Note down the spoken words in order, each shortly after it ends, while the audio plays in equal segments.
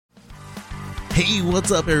Hey, what's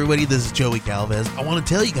up, everybody? This is Joey Galvez. I want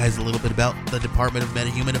to tell you guys a little bit about the Department of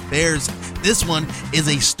Metahuman Affairs. This one is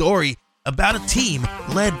a story about a team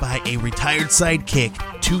led by a retired sidekick,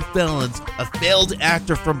 2 felons, a failed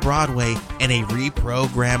actor from Broadway, and a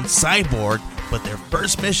reprogrammed cyborg. But their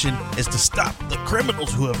first mission is to stop the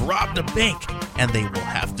criminals who have robbed a bank, and they will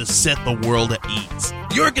have to set the world at ease.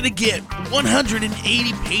 You're going to get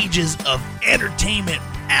 180 pages of entertainment,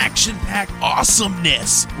 action-packed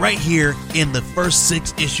awesomeness right here in the first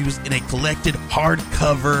 6 issues in a collected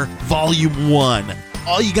hardcover volume 1.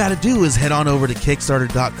 All you got to do is head on over to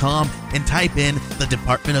Kickstarter.com and type in the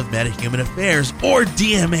Department of Metahuman Affairs or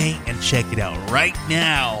DMA and check it out right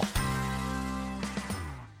now.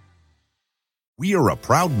 We are a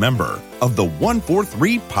proud member of the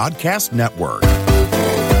 143 Podcast Network.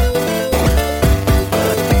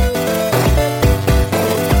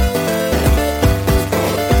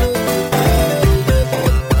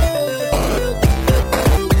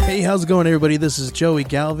 Hey, how's it going, everybody? This is Joey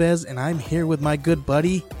Galvez, and I'm here with my good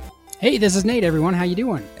buddy. Hey, this is Nate, everyone. How you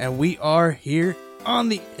doing? And we are here on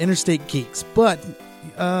the Interstate Geeks, but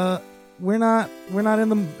we're not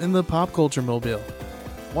in the pop culture mobile.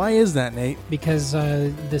 Why is that, Nate? Because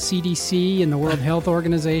the CDC and the World Health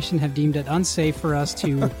Organization have deemed it unsafe for us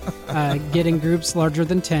to get in groups larger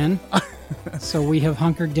than 10. So we have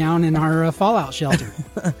hunkered down in our fallout shelter.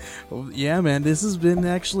 Yeah, man, this has been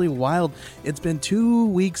actually wild. It's been 2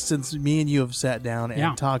 weeks since me and you have sat down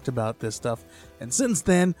and talked about this stuff. And since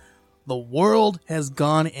then, the world has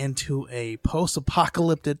gone into a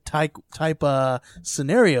post-apocalyptic type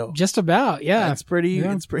scenario. Just about, yeah. It's pretty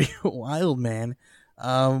wild, man.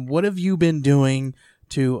 What have you been doing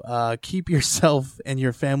to keep yourself and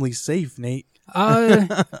your family safe, Nate? I'm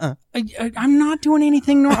not doing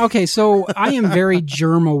anything. Okay, so I am very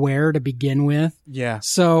germ aware to begin with. Yeah.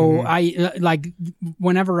 So I like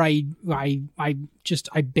whenever I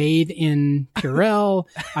bathe in Purell.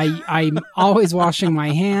 I'm always washing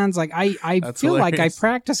my hands. Like I feel hilarious. like I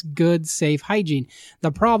practice good, safe hygiene.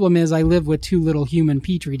 The problem is I live with 2 little human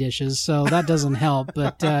petri dishes, so that doesn't help.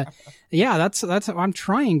 But yeah, that's I'm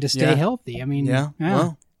trying to stay healthy. I mean, yeah.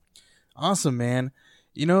 Well, awesome, man.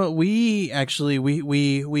 You know, we actually,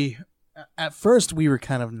 we at first we were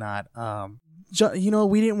kind of not,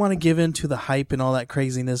 we didn't want to give in to the hype and all that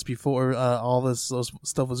craziness before all this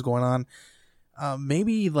stuff was going on.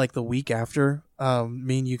 Maybe like the week after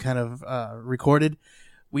me and you kind of recorded,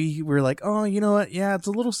 we were like, oh, you know what? Yeah, it's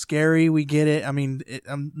a little scary. We get it. I mean,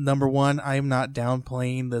 number one, I am not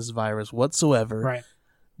downplaying this virus whatsoever. Right.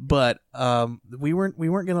 But we weren't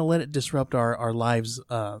going to let it disrupt our lives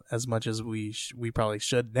as much as we probably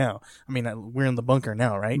should now. I mean, we're in the bunker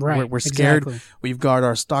now, right? Right. We're scared. Exactly. We've got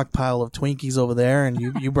our stockpile of Twinkies over there, and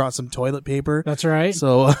you brought some toilet paper. That's right.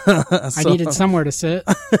 So I needed somewhere to sit.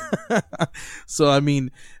 So I mean,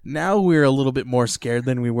 now we're a little bit more scared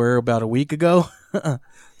than we were about a week ago.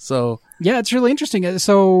 So yeah, it's really interesting.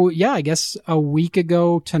 So yeah, I guess a week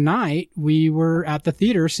ago tonight we were at the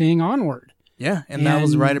theater seeing Onward. Yeah, and that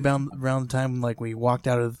was right around the time like we walked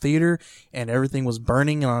out of the theater and everything was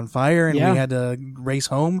burning and on fire, and we had to race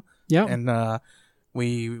home. Yeah, and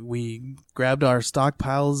we grabbed our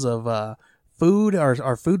stockpiles of food,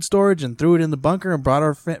 our food storage, and threw it in the bunker and brought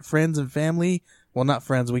our friends and family. Well, not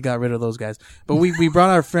friends. We got rid of those guys, but we brought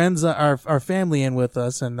our friends, our family in with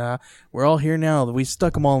us, and we're all here now. We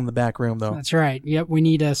stuck them all in the back room, though. That's right. Yep, we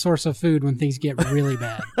need a source of food when things get really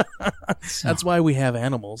bad. So. That's why we have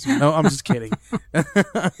animals. No, I'm just kidding.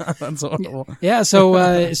 That's horrible. Yeah.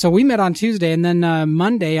 So we met on Tuesday, and then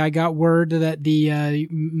Monday I got word that the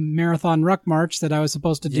marathon ruck march that I was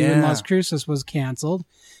supposed to do in Las Cruces was canceled.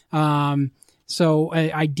 So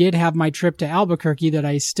I did have my trip to Albuquerque that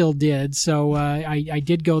I still did. So I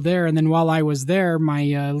did go there. And then while I was there,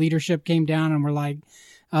 my leadership came down and were like,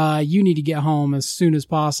 you need to get home as soon as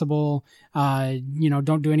possible.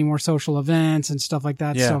 Don't do any more social events and stuff like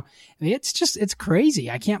that. Yeah. So it's crazy.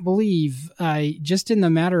 I can't believe just in the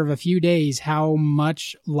matter of a few days how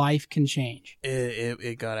much life can change.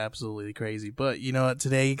 It got absolutely crazy. But you know what?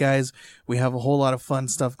 Today, guys, we have a whole lot of fun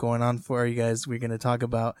stuff going on for you guys. We're going to talk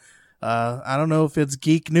about I don't know if it's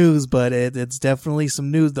geek news, but it's definitely some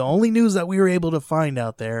news. The only news that we were able to find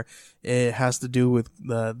out there, it has to do with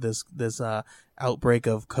this outbreak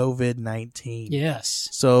of COVID-19. Yes.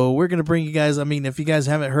 So we're going to bring you guys, I mean, if you guys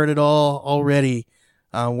haven't heard it all already,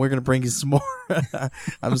 we're going to bring you some more.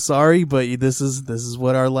 I'm sorry, but this is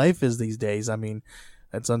what our life is these days. I mean,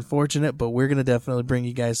 That's unfortunate, but we're gonna definitely bring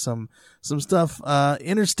you guys some stuff,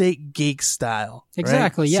 Interstate Geek style.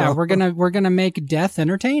 Exactly. Right? Yeah, So, we're gonna make death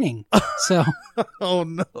entertaining. So oh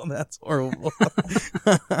no, that's horrible.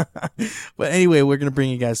 But anyway, we're gonna bring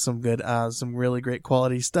you guys some good, some really great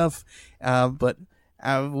quality stuff. But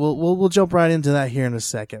we'll jump right into that here in a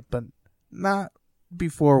second, but not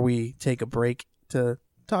before we take a break to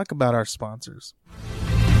talk about our sponsors.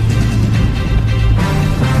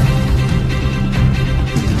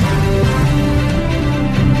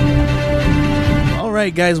 All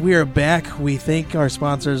right, guys, we are back. We thank our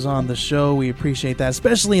sponsors on the show. We appreciate that,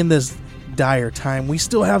 especially in this dire time. We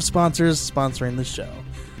still have sponsors sponsoring the show.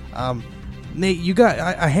 Nate,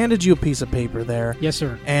 I handed you a piece of paper there. yes,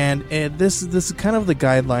 sir. And this is kind of the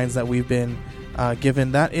guidelines that we've been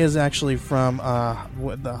given. That is actually from Johns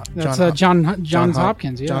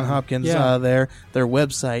Hopkins. Yeah. John Hopkins, Yeah. their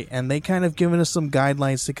website, and they kind of given us some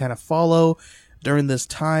guidelines to kind of follow during this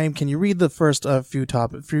time. Can you read the first few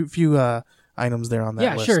items there on that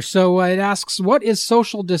Yeah, list? sure. So it asks, what is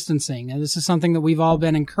social distancing? And this is something that we've all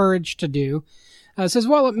been encouraged to do. It says,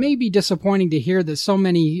 well, it may be disappointing to hear that so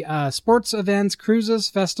many sports events, cruises,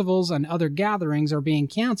 festivals, and other gatherings are being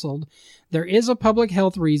canceled. There is a public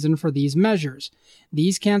health reason for these measures.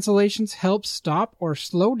 These cancellations help stop or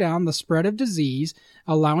slow down the spread of disease,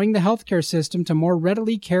 allowing the healthcare system to more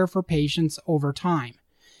readily care for patients over time.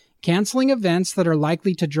 Canceling events that are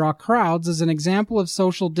likely to draw crowds is an example of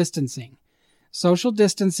social distancing. Social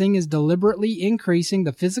distancing is deliberately increasing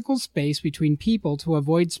the physical space between people to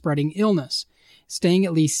avoid spreading illness. Staying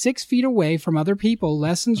at least 6 feet away from other people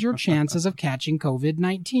lessens your chances of catching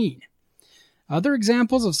COVID-19. Other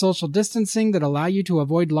examples of social distancing that allow you to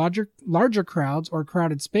avoid larger crowds or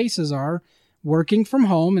crowded spaces are working from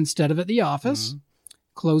home instead of at the office,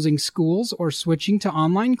 closing schools or switching to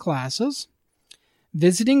online classes,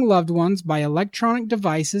 visiting loved ones by electronic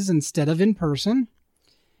devices instead of in person,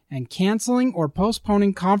 and canceling or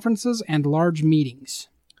postponing conferences and large meetings.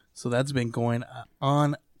 So that's been going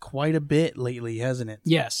on quite a bit lately, hasn't it?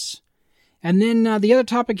 Yes. And then the other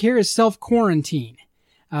topic here is self-quarantine.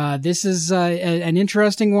 This is an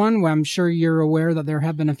interesting one. I'm sure you're aware that there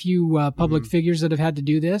have been a few public figures that have had to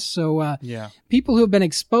do this. So people who have been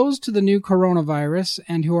exposed to the new coronavirus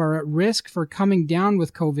and who are at risk for coming down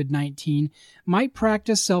with COVID-19 might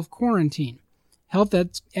practice self-quarantine. Health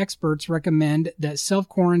experts recommend that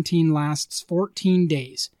self-quarantine lasts 14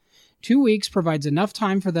 days. 2 weeks provides enough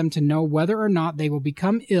time for them to know whether or not they will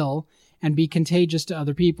become ill and be contagious to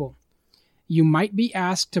other people. You might be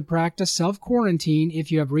asked to practice self-quarantine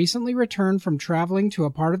if you have recently returned from traveling to a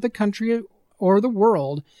part of the country or the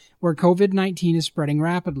world where COVID-19 is spreading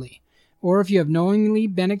rapidly, or if you have knowingly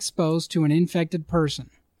been exposed to an infected person.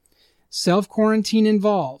 Self-quarantine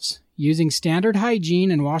involves using standard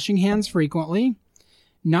hygiene and washing hands frequently,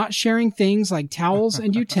 not sharing things like towels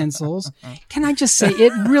and utensils. Can I just say,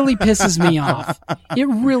 it really pisses me off. It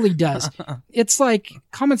really does. It's like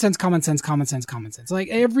common sense. Like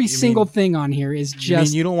every single thing on here is just... You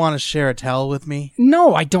mean you don't want to share a towel with me?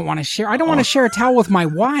 No, I don't want to share. I don't want to share a towel with my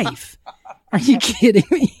wife. Are you kidding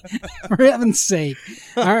me? For heaven's sake.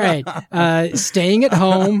 All right. Staying at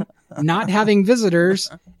home, not having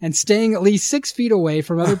visitors, and staying at least 6 feet away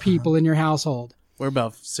from other people in your household. We're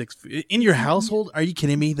about 6 feet. In your household? Are you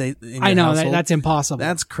kidding me? I know, that's impossible.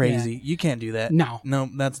 That's crazy. Yeah. You can't do that. No,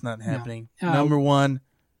 that's not happening. No. Number one,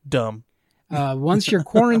 dumb. Once your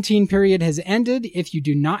quarantine period has ended, if you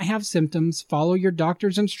do not have symptoms, follow your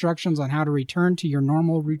doctor's instructions on how to return to your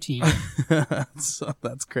normal routine. So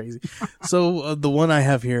that's crazy. So the one I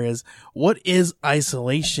have here is, what is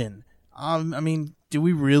isolation? I mean, do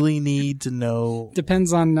we really need to know?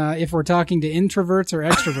 Depends on if we're talking to introverts or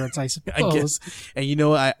extroverts, I suppose. I guess. And you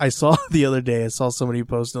know, I saw the other day, I saw somebody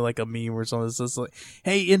posting like a meme or something. It's like,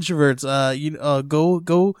 hey, introverts,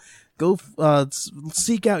 go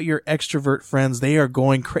seek out your extrovert friends. They are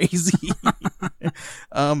going crazy.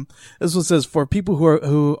 This one says, for people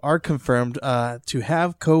who are confirmed to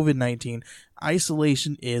have COVID-19,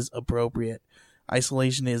 isolation is appropriate.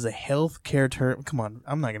 Isolation is a healthcare term. Come on,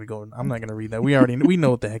 I'm not gonna read that. We know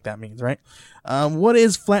what the heck that means, right? What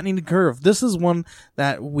is flattening the curve? This is one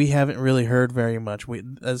that we haven't really heard very much.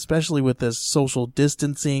 Especially with this social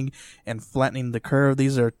distancing and flattening the curve.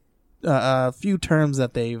 These are a few terms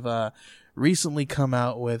that they've recently come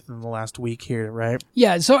out with in the last week here, right?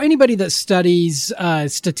 Yeah. So anybody that studies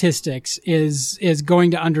statistics is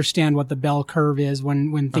going to understand what the bell curve is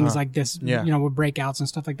when things like this, with breakouts and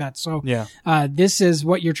stuff like that. So this is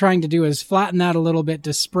what you're trying to do, is flatten that a little bit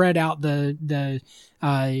to spread out the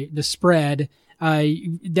spread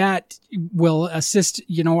that will assist.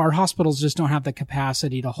 Our hospitals just don't have the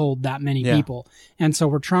capacity to hold that many people, and so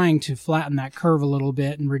we're trying to flatten that curve a little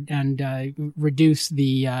bit and reduce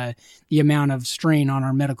the amount of strain on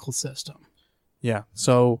our medical system. Yeah.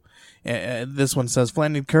 So this one says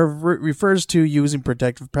flattening curve refers to using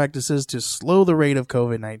protective practices to slow the rate of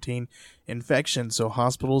COVID-19 infection, so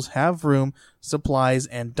hospitals have room, supplies,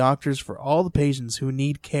 and doctors for all the patients who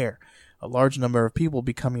need care. A large number of people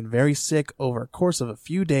becoming very sick over a course of a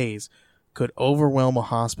few days could overwhelm a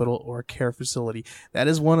hospital or a care facility. That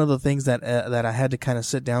is one of the things that I had to kind of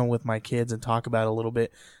sit down with my kids and talk about a little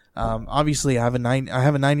bit. Obviously I have a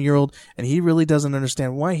 9-year-old, and he really doesn't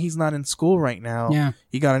understand why he's not in school right now. Yeah.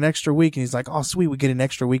 He got an extra week, and he's like, oh, sweet, we get an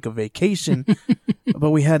extra week of vacation.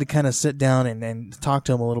 But we had to kind of sit down and talk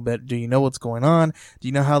to him a little bit. Do you know what's going on? Do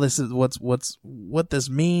you know how this is, what this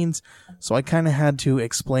means? So I kind of had to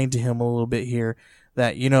explain to him a little bit here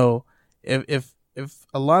that, if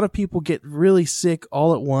a lot of people get really sick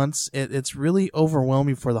all at once, it's really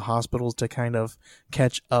overwhelming for the hospitals to kind of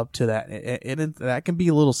catch up to that. That can be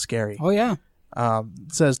a little scary. Oh, yeah.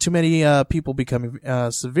 It says too many people becoming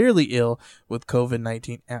severely ill with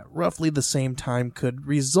COVID-19 at roughly the same time could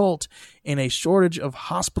result in a shortage of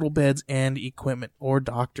hospital beds and equipment or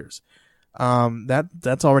doctors.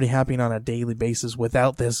 That's already happening on a daily basis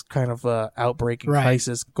without this kind of outbreak and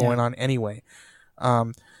crisis going on anyway.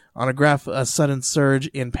 On a graph, a sudden surge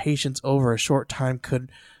in patients over a short time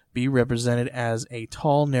could be represented as a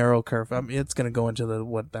tall, narrow curve. It's going to go into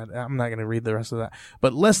I'm not going to read the rest of that.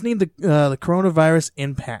 But lessening the coronavirus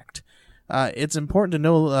impact. It's important to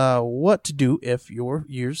know what to do if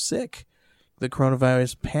you're sick. The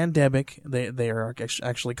coronavirus pandemic, they are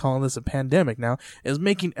actually calling this a pandemic now, is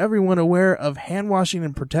making everyone aware of hand washing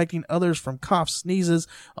and protecting others from coughs, sneezes,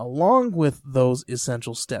 along with those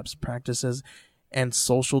essential steps, practices, and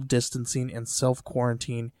social distancing and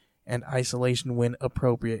self-quarantine and isolation when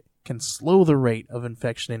appropriate can slow the rate of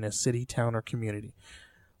infection in a city, town, or community.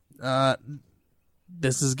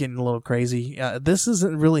 This is getting a little crazy. This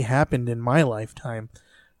hasn't really happened in my lifetime.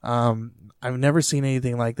 I've never seen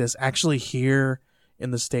anything like this. Actually, here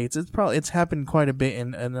in the States, it's happened quite a bit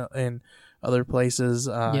in other places.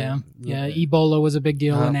 Ebola was a big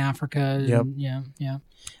deal in Africa. Yep. Yeah.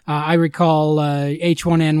 I recall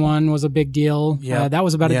H1N1 was a big deal. Yeah. That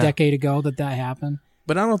was about a decade ago that happened.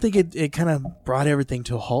 But I don't think it kind of brought everything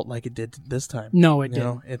to a halt like it did this time. No, it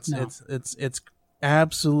didn't. It's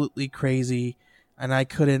absolutely crazy, and I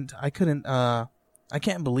can't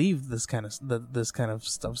believe this kind of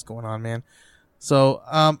stuff's going on, man. So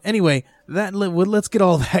anyway, let's get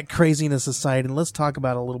all that craziness aside and let's talk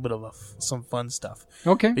about a little bit of some fun stuff.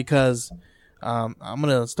 Okay. Because I'm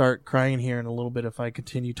gonna start crying here in a little bit if I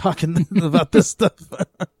continue talking about this stuff.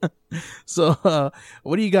 So,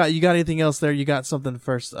 what do you got? You got anything else there? You got something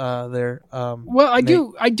first there? Well, I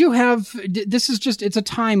do have. This is it's a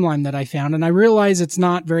timeline that I found, and I realize it's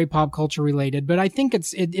not very pop culture related, but I think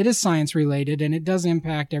it is science related, and it does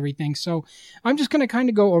impact everything. So, I'm just going to kind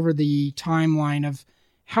of go over the timeline of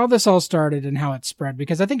how this all started and how it spread,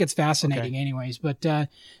 because I think it's fascinating anyways. But,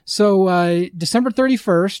 December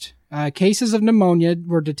 31st, cases of pneumonia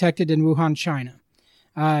were detected in Wuhan, China.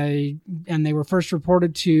 And they were first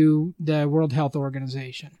reported to the World Health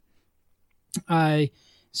Organization.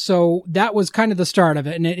 So that was kind of the start of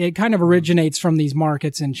it. And it kind of originates from these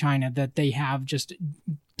markets in China that they have just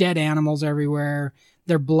dead animals everywhere.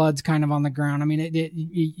 Their blood's kind of on the ground. I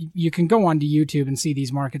mean, you can go onto YouTube and see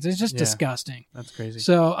these markets. It's just disgusting. That's crazy.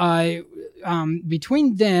 So,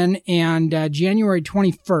 between then and January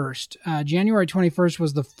 21st, January 21st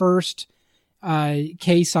was the first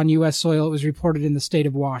case on U.S. soil. It was reported in the state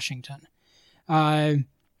of Washington.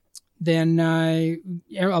 Then a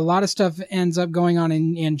lot of stuff ends up going on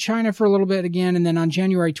in China for a little bit again. And then on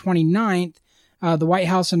January 29th, the White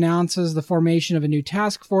House announces the formation of a new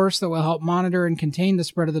task force that will help monitor and contain the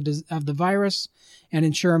spread of the virus and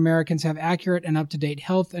ensure Americans have accurate and up-to-date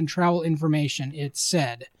health and travel information, it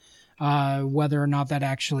said. Whether or not that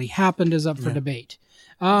actually happened is up for debate.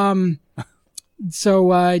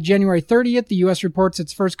 So January 30th, the U.S. reports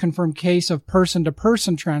its first confirmed case of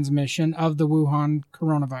person-to-person transmission of the Wuhan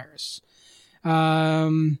coronavirus.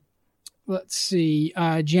 Let's see.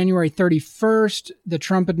 January 31st, the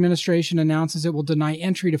Trump administration announces it will deny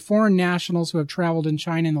entry to foreign nationals who have traveled in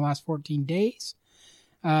China in the last 14 days.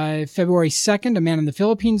 February 2nd, a man in the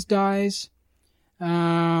Philippines dies.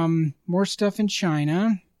 More stuff in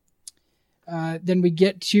China. Then we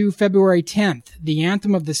get to February 10th. The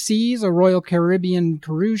Anthem of the Seas, a Royal Caribbean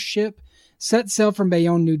cruise ship, set sail from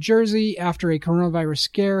Bayonne, New Jersey after a coronavirus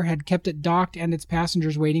scare had kept it docked and its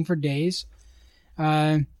passengers waiting for days.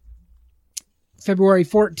 February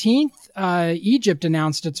 14th, Egypt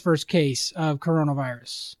announced its first case of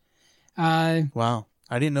coronavirus. Wow.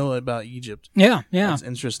 I didn't know about Egypt. Yeah. That's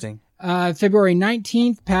interesting. February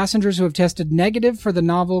 19th, passengers who have tested negative for the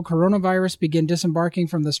novel coronavirus begin disembarking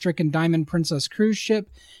from the stricken Diamond Princess cruise ship.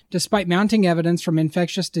 Despite mounting evidence from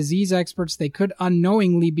infectious disease experts, they could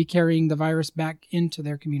unknowingly be carrying the virus back into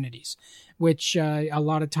their communities, which a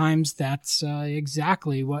lot of times that's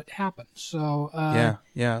exactly what happens. So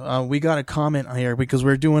yeah. We got a comment here because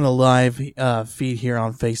we're doing a live feed here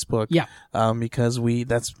on Facebook. Yeah. Because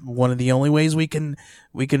that's one of the only ways we can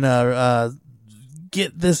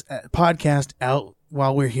get this podcast out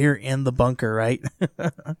while we're here in the bunker, right?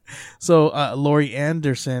 So, Lori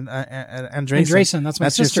Anderson, Andresen, that's my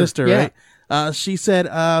sister. Your sister, yeah. Right? She said,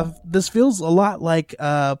 this feels a lot like,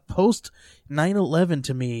 post 9/11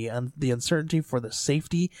 to me, and the uncertainty for the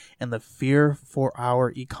safety and the fear for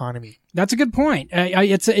our economy. That's a good point. Of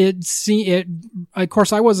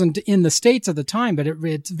course, I wasn't in the States at the time, but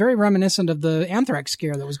it's very reminiscent of the anthrax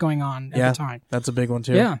scare that was going on at the time. That's a big one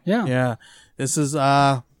too. Yeah. This is,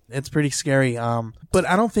 it's pretty scary. But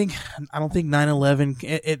I don't think 9/11,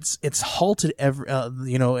 it's halted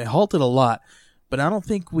it halted a lot, but I don't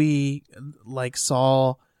think we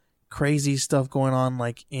saw crazy stuff going on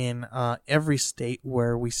like in every state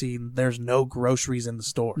where we see there's no groceries in the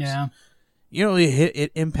stores. Yeah.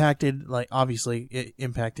 It impacted, obviously it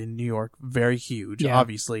impacted New York, very huge,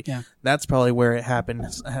 obviously. Yeah. That's probably where it happened.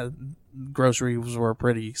 Groceries were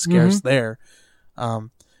pretty scarce there.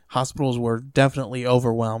 Hospitals were definitely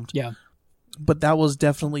overwhelmed. Yeah. But that was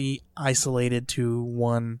definitely isolated to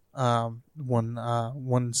one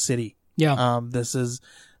city. Yeah. This is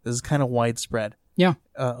kind of widespread. Yeah.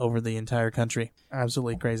 Over the entire country.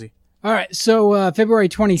 Absolutely crazy. All right. So, February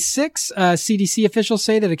 26th, CDC officials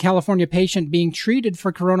say that a California patient being treated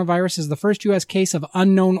for coronavirus is the first U.S. case of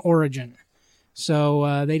unknown origin.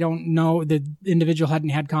 So, they don't know, the individual hadn't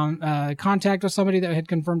had contact with somebody that had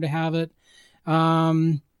confirmed to have it.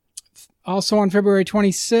 Also on February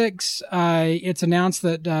 26th, it's announced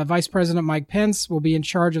that Vice President Mike Pence will be in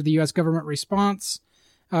charge of the U.S. government response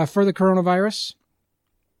for the coronavirus.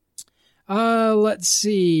 Let's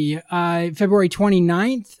see. February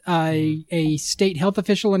 29th, a state health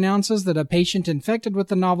official announces that a patient infected with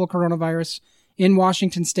the novel coronavirus in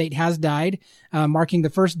Washington state has died, marking the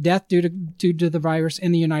first death due to the virus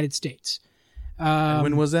in the United States.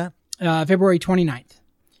 When was that? February 29th.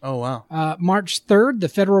 Oh, wow. March 3rd, the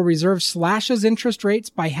Federal Reserve slashes interest rates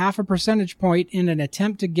by 0.5 percentage point in an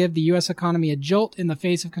attempt to give the U.S. economy a jolt in the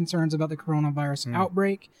face of concerns about the coronavirus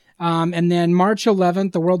outbreak. And then March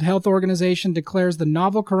 11th, the World Health Organization declares the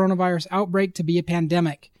novel coronavirus outbreak to be a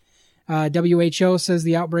pandemic. WHO says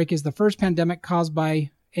the outbreak is the first pandemic caused by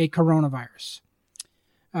a coronavirus.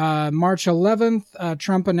 March 11th,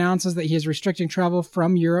 Trump announces that he is restricting travel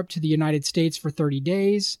from Europe to the United States for 30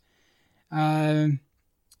 days.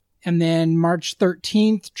 And then March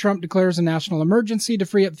 13th, Trump declares a national emergency to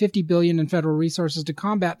free up $50 billion in federal resources to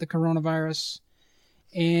combat the coronavirus.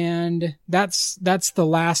 And that's the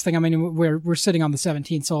last thing. I mean, we're sitting on the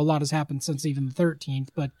 17th, so a lot has happened since even the 13th.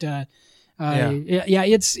 But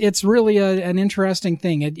it's really an interesting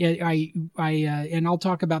thing. And I'll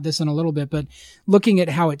talk about this in a little bit. But looking at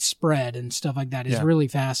how it spread and stuff like that is really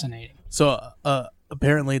fascinating. So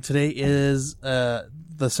apparently today is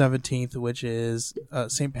the 17th, which is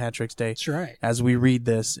St. Patrick's Day. That's right. As we read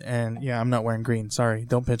this, and I'm not wearing green. Sorry,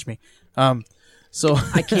 don't pinch me. So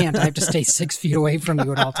I can't. I have to stay 6 feet away from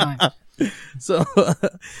you at all times. So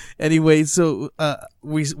anyway,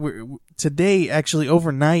 we today, actually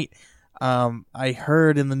overnight, I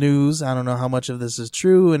heard in the news, I don't know how much of this is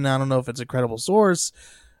true, and I don't know if it's a credible source,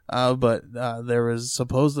 but there was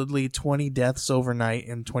supposedly 20 deaths overnight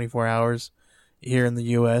in 24 hours here in the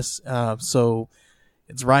U.S. So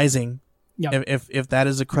it's rising. Yep. If that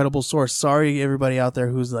is a credible source, sorry everybody out there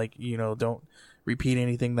who's don't repeat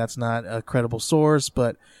anything that's not a credible source,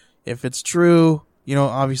 but if it's true,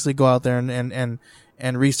 obviously go out there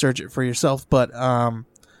and research it for yourself. But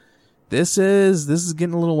this is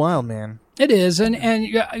getting a little wild, man. It is, and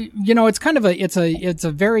it's kind of it's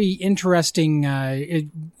a very interesting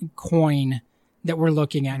coin that we're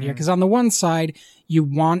looking at here, because on the one side you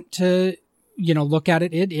want to look at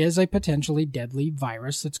it. It is a potentially deadly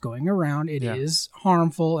virus that's going around. It is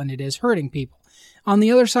harmful and it is hurting people. On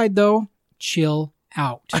the other side, though, chill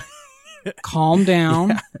out, calm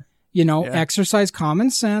down, exercise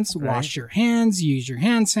common sense, wash your hands, use your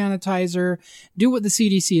hand sanitizer, do what the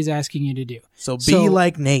CDC is asking you to do. So be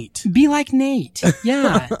like Nate. Be like Nate.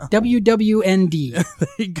 Yeah. WWND. There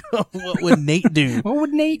you go. What would Nate do? What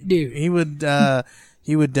would Nate do? He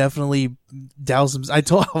he would definitely douse him. I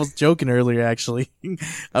was joking earlier, actually.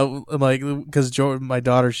 I'm like, because my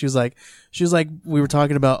daughter, she was like, we were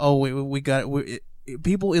talking about, oh, we got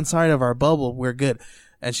people inside of our bubble, we're good.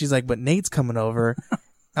 And she's like, but Nate's coming over.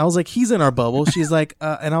 I was like, he's in our bubble. She's like,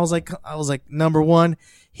 and I was like, number one,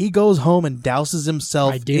 he goes home and douses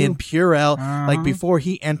himself in Purell. Like before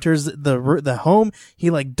he enters the home, he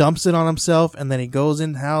like dumps it on himself, and then he goes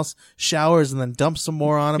in the house, showers, and then dumps some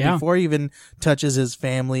more on him before he even touches his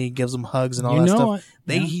family, gives them hugs and all that stuff.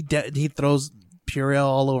 He throws Purell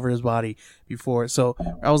all over his body before. So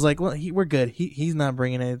I was like, well, we're good. He's not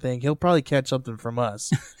bringing anything. He'll probably catch something from us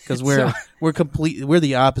because we're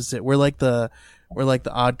the opposite. We're like the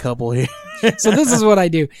odd couple here. So this is what I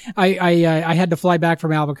do. I had to fly back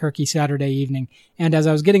from Albuquerque Saturday evening, and as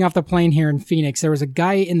I was getting off the plane here in Phoenix, there was a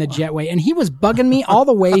guy in the jetway, and he was bugging me all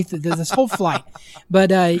the way through this whole flight.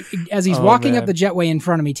 But as he's walking up the jetway in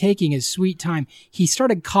front of me, taking his sweet time, he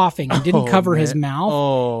started coughing and didn't cover his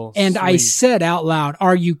mouth. And sweet. I said out loud,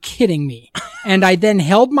 "Are you kidding me?" And I then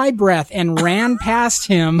held my breath and ran past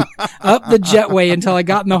him up the jetway until I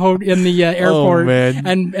got in the airport,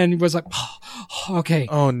 and was like, oh, okay.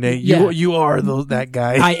 Oh, Nate, you are that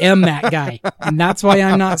guy. I am that guy, and that's why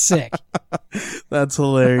I'm not sick. That's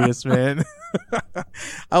hilarious, man.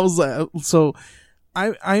 I was like, so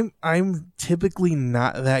I'm typically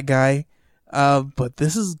not that guy, but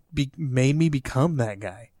this has made me become that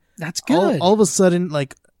guy. That's good. All of a sudden,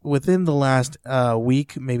 like within the last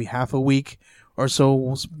week, maybe half a week or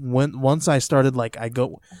so, once I started, like I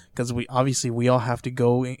go, because we all have to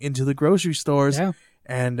go into the grocery stores,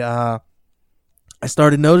 and I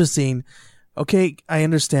started noticing, okay, I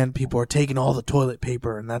understand people are taking all the toilet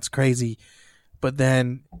paper, and that's crazy. But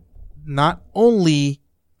then not only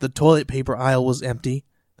the toilet paper aisle was empty,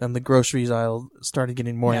 then the groceries aisle started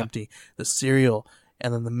getting more empty. The cereal,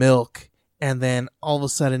 and then the milk, and then all of a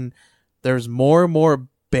sudden there's more and more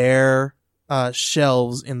bare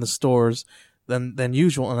shelves in the stores than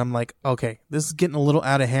usual. And I'm like, okay, this is getting a little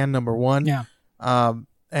out of hand, number one. Yeah.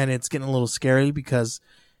 And it's getting a little scary because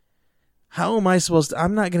how am I supposed to?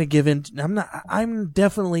 I'm not going to give in. I'm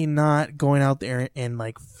definitely not going out there and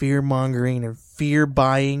like fear mongering and fear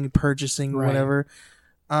buying, purchasing, whatever.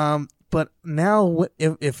 But now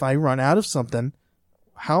if I run out of something,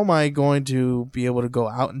 how am I going to be able to go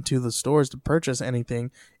out into the stores to purchase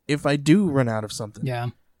anything if I do run out of something?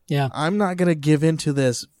 Yeah. Yeah. I'm not going to give into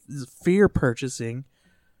this fear purchasing,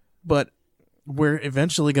 but we're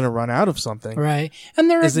eventually going to run out of something. Right.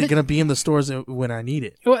 And is it going to be in the stores when I need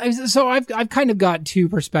it? So I've kind of got two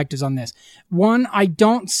perspectives on this. One, I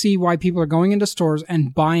don't see why people are going into stores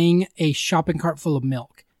and buying a shopping cart full of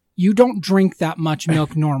milk. You don't drink that much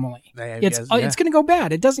milk normally. It's going to go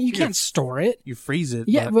bad. It doesn't. You can't store it. You freeze it.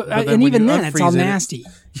 Yeah, but and even then, it's all nasty.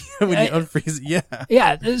 When you unfreeze it, yeah.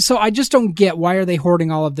 Yeah. So I just don't get, why are they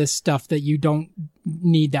hoarding all of this stuff that you don't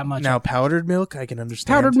need that much? Now, powdered milk, I can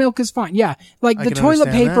understand. Powdered milk is fine. Yeah. Like the toilet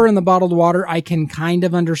paper and the bottled water, I can kind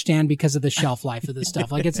of understand because of the shelf life of the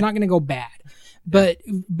stuff. Like it's not going to go bad. But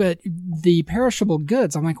the perishable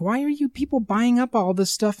goods, I'm like, why are you people buying up all this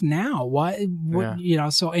stuff now?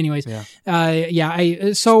 So anyways, I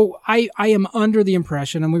am under the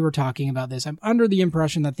impression, and we were talking about this, I'm under the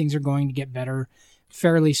impression that things are going to get better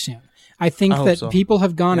fairly soon. I think that people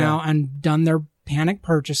have gone out and done their panic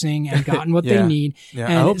purchasing and gotten what they need. Yeah,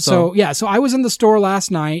 and I hope so. So I was in the store last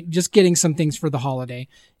night just getting some things for the holiday,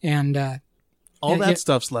 and all that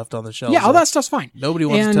stuff's left on the shelves. Yeah, all that stuff's fine. Nobody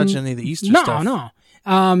wants to touch any of the Easter stuff. No.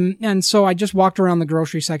 And so I just walked around the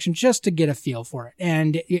grocery section just to get a feel for it.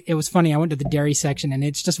 And it was funny. I went to the dairy section and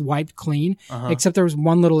it's just wiped clean, except there was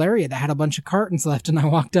one little area that had a bunch of cartons left. And I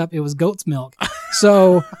walked up, it was goat's milk.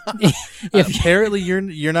 So apparently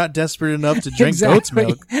you're not desperate enough to drink goat's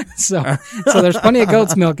milk. So there's plenty of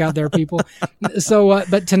goat's milk out there, people. So,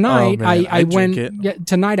 but tonight I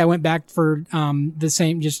went back for, the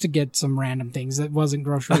same, just to get some random things that wasn't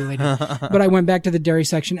grocery related, but I went back to the dairy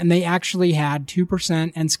section and they actually had 2%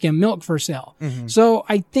 and skim milk for sale. Mm-hmm. So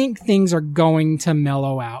I think things are going to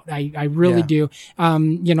mellow out. I really do.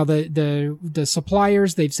 The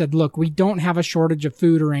suppliers, they've said, look, we don't have a shortage of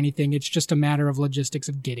food or anything. It's just a matter of logistics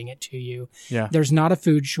of getting it to you. Yeah. There's not a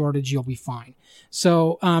food shortage. You'll be fine.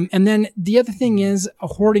 So, and then the other thing is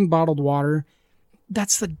hoarding bottled water.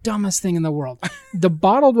 That's the dumbest thing in the world. The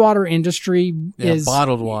bottled water industry is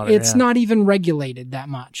bottled water. It's not even regulated that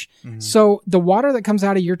much. Mm-hmm. So the water that comes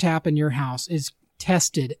out of your tap in your house is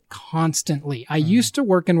tested constantly. I used to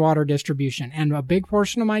work in water distribution, and a big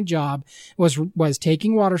portion of my job was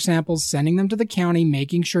taking water samples, sending them to the county,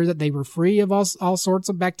 making sure that they were free of all sorts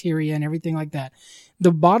of bacteria and everything like that.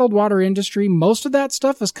 the bottled water industry, most of that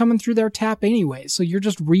stuff is coming through their tap anyway. So you're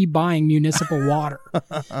just rebuying municipal water.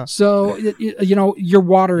 So, your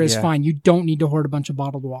water is fine. You don't need to hoard a bunch of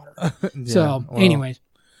bottled water. Anyways.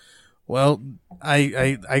 Well,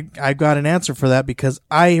 I got an answer for that because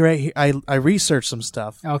I researched some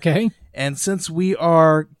stuff. Okay. And since we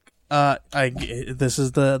are, this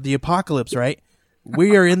is the apocalypse, right?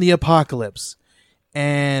 We are in the apocalypse.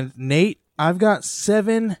 And Nate, I've got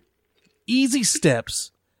 7 easy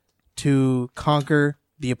steps to conquer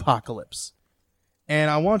the apocalypse. And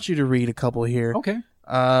I want you to read a couple here. Okay.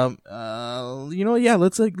 Let's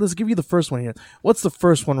give you the first one here. What's the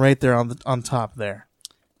first one right there on top there?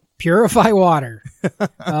 Purify water.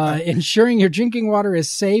 Ensuring your drinking water is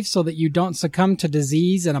safe so that you don't succumb to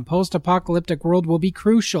disease in a post-apocalyptic world will be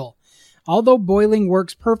crucial. Although boiling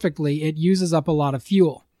works perfectly, it uses up a lot of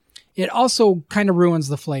fuel. It also kind of ruins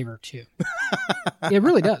the flavor too. It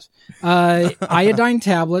really does. Iodine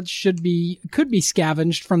tablets could be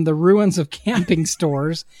scavenged from the ruins of camping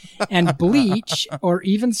stores, and bleach or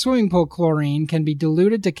even swimming pool chlorine can be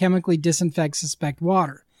diluted to chemically disinfect suspect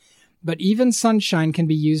water. But even sunshine can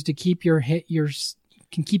be used to keep you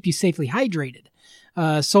safely hydrated.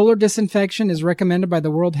 Solar disinfection is recommended by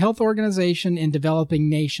the World Health Organization in developing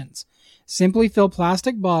nations. Simply fill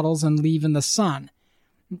plastic bottles and leave in the sun.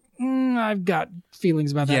 I've got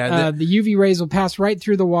feelings about that. Yeah, the UV rays will pass right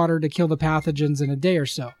through the water to kill the pathogens in a day or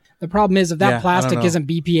so. The problem is if that plastic isn't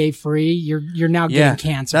BPA free, you're now getting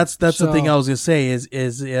cancer. That's the thing I was gonna say is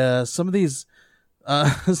some of these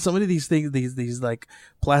things, these like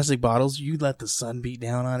plastic bottles, you let the sun beat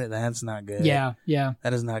down on it. That's not good. Yeah.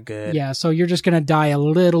 That is not good. Yeah. So you're just gonna die a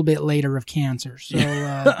little bit later of cancer. So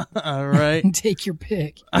all right, take your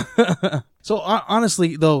pick. So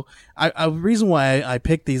honestly, though, the reason why I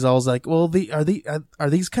picked these, I was like, well, are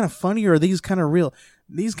these kind of funny or are these kind of real?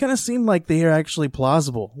 These kind of seem like they are actually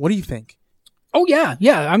plausible. What do you think? Oh yeah.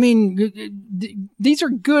 I mean, these are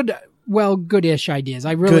good. Well, good-ish ideas.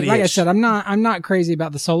 I really, like I said, I'm not crazy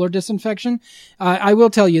about the solar disinfection. I will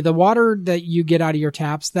tell you, the water that you get out of your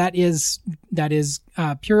taps, that is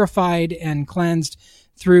purified and cleansed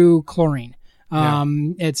through chlorine.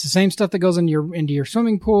 It's the same stuff that goes into your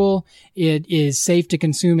swimming pool. It is safe to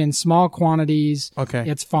consume in small quantities. Okay.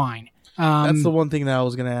 It's fine. That's the one thing that I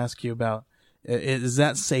was going to ask you about. Is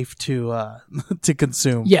that safe to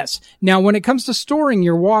consume? Yes. Now, when it comes to storing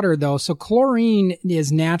your water, though, so chlorine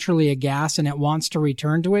is naturally a gas and it wants to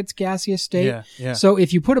return to its gaseous state. Yeah. So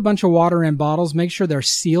if you put a bunch of water in bottles, make sure they're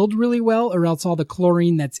sealed really well, or else all the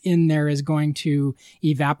chlorine that's in there is going to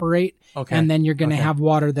evaporate. Okay. And then you're going to have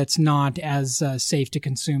water that's not as safe to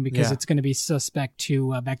consume because it's going to be suspect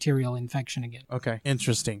to bacterial infection again. Okay.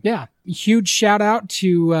 Interesting. Yeah. Huge shout out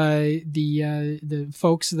to the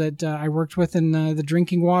folks that I worked with in the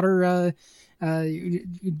drinking water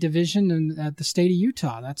division at the state of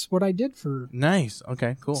Utah. That's what I did for nice.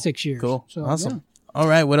 Okay, cool. 6 years. Cool. So, awesome. All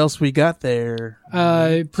right, what else we got there?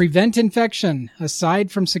 Prevent infection.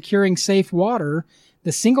 Aside from securing safe water,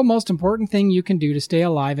 the single most important thing you can do to stay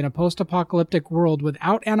alive in a post-apocalyptic world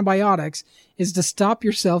without antibiotics is to stop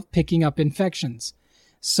yourself picking up infections.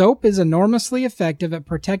 Soap is enormously effective at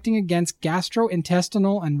protecting against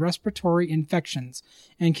gastrointestinal and respiratory infections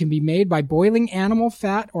and can be made by boiling animal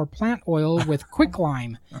fat or plant oil with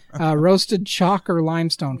quicklime, roasted chalk or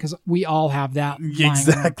limestone, because we all have that.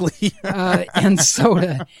 Exactly. And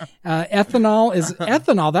soda.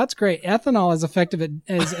 Ethanol, that's great. Ethanol is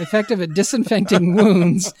effective at disinfecting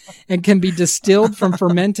wounds and can be distilled from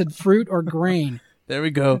fermented fruit or grain. There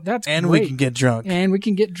we go. That's and great. We can get drunk.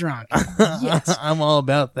 Yes. I'm all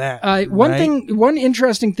about that. One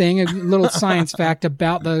interesting thing, a little science fact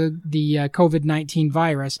about the COVID-19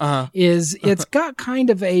 virus is it's got kind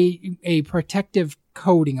of a protective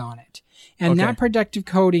coating on it. And that protective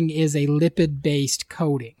coating is a lipid-based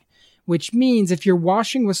coating, which means if you're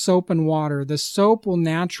washing with soap and water, the soap will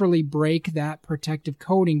naturally break that protective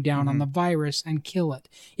coating down on the virus and kill it.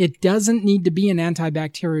 It doesn't need to be an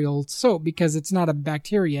antibacterial soap because it's not a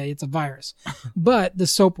bacteria, it's a virus. But the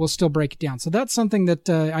soap will still break it down. So that's something that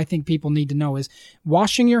I think people need to know is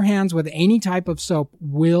washing your hands with any type of soap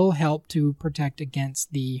will help to protect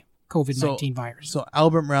against the COVID-19 virus. So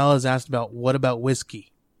Albert Morales asked about, what about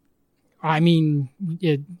whiskey? I mean,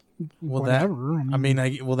 whatever.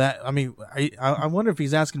 I wonder if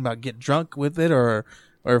he's asking about get drunk with it, or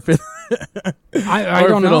if it, I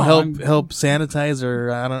don't know. It'll help sanitize,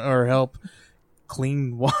 or help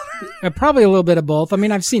clean water. Probably a little bit of both. I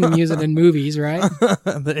mean, I've seen them use it in movies, right?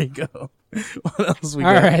 There you go. What else we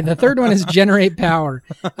All got? right. The third one is generate power.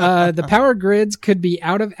 The power grids could be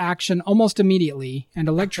out of action almost immediately, and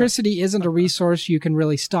electricity isn't a resource you can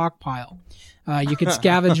really stockpile. You could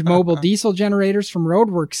scavenge mobile diesel generators from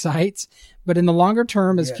roadwork sites, but in the longer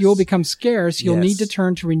term, as fuel becomes scarce, you'll need to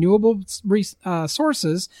turn to renewable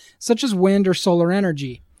sources such as wind or solar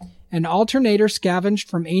energy. An alternator scavenged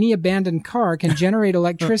from any abandoned car can generate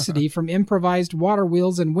electricity from improvised water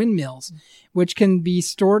wheels and windmills, which can be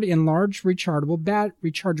stored in large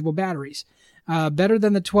rechargeable batteries. Better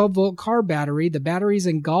than the 12-volt car battery, the batteries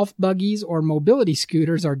in golf buggies or mobility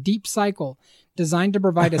scooters are deep cycle, designed to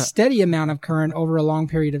provide a steady amount of current over a long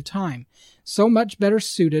period of time. So much better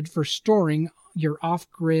suited for storing your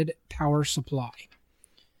off-grid power supply.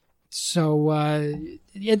 So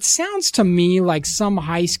it sounds to me like some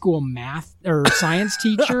high school math or science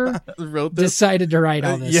teacher decided to write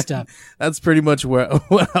all this stuff. That's pretty much what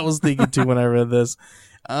I was thinking too when I read this.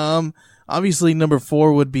 Obviously, number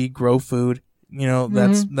 4 would be grow food. You know,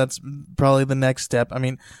 that's probably the next step. I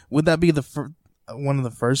mean, would that be one of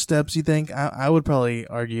the first steps, you think? I would probably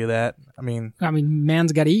argue that. I mean,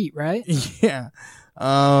 man's got to eat, right? Yeah.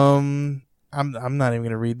 I'm not even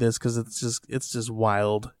gonna read this because it's just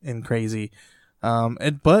wild and crazy.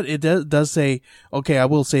 But it does say, okay, I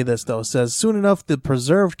will say this though. It says soon enough the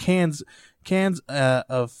preserved cans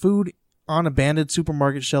of food on abandoned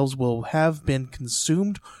supermarket shelves will have been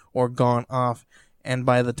consumed or gone off, and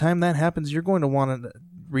by the time that happens, you're going to want to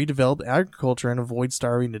redevelop agriculture and avoid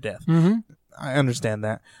starving to death. Mm-hmm. I understand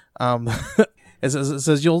that. It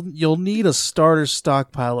says you'll need a starter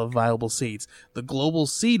stockpile of viable seeds. The global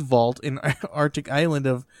seed vault in Arctic island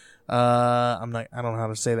of I don't know how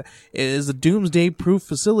to say that. It is a doomsday-proof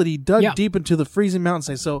facility dug deep into the freezing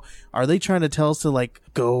mountainside. So, are they trying to tell us to like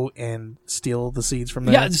go and steal the seeds from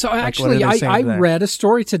there? Yeah. So actually, I read a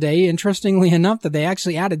story today. Interestingly enough, that they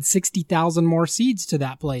actually added 60,000 more seeds to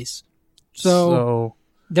that place. So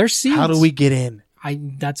there's seeds. How do we get in?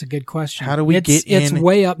 That's a good question. How do we get in? It's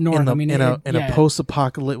way up north. In a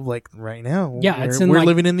post-apocalypse, like right now. Yeah, we're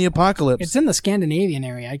living in the apocalypse. It's in the Scandinavian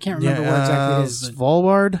area. I can't remember where exactly it is.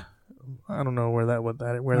 Svalbard. I don't know where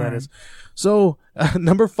that is. So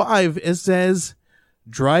number 5, it says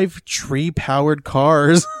drive tree-powered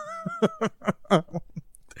cars.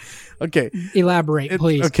 Okay. Elaborate,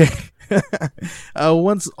 please. Okay.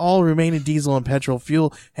 Once all remaining diesel and petrol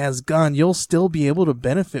fuel has gone, you'll still be able to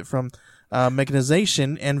benefit from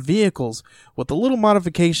mechanization and vehicles. With a little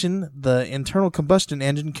modification, the internal combustion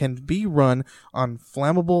engine can be run on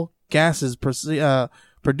flammable gases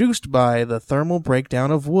produced by the thermal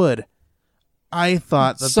breakdown of wood. I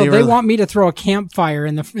thought that they want me to throw a campfire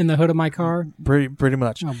in the hood of my car. Pretty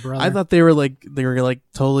much. Oh, brother. I thought they were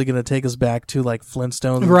totally gonna take us back to like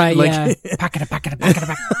Flintstones. Right. Yeah. Pack it.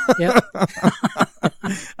 Yep.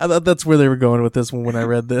 I thought that's where they were going with this one when I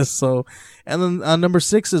read this. So, and then number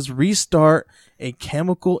 6 is restart a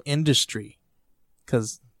chemical industry,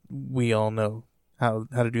 because we all know how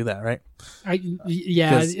to do that, right?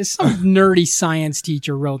 Some nerdy science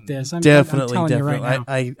teacher wrote this. I'm telling you right now.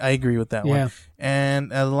 I agree with that one.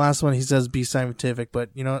 And the last one, he says, be scientific,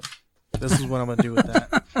 but you know what? This is what I'm going to do with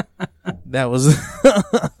that. That was...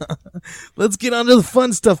 Let's get on to the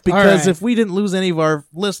fun stuff, because if we didn't lose any of our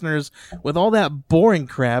listeners with all that boring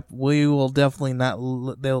crap, we will definitely not...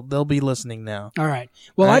 They'll be listening now. All right.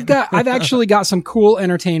 Well, I've actually got some cool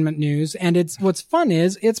entertainment news, and what's fun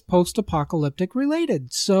is it's post-apocalyptic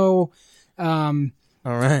related. So... all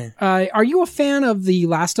right. Are you a fan of the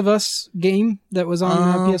Last of Us game that was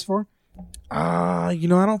on PS4? I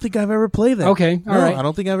don't think I've ever played that. Okay, all right. I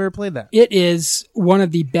don't think I've ever played that. It is one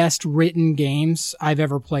of the best written games I've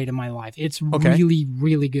ever played in my life. It's really,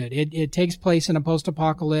 really good. It takes place in a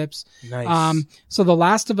post-apocalypse. Nice. So the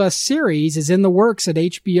Last of Us series is in the works at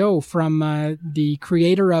HBO from the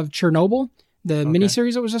creator of Chernobyl, the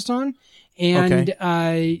miniseries that was just on. And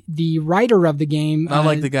the writer of the game, not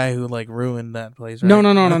like the guy who like ruined that place, right? No.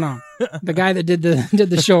 The guy that did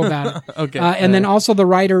the show about it. Okay. And then also the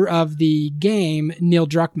writer of the game, Neil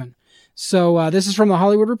Druckmann. So this is from the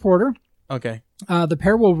Hollywood Reporter. Okay. The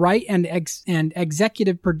pair will write and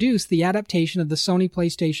executive produce the adaptation of the Sony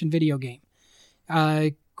PlayStation video game.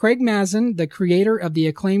 Craig Mazin, the creator of the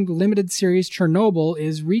acclaimed limited series Chernobyl,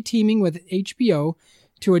 is reteaming with HBO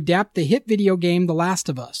to adapt the hit video game The Last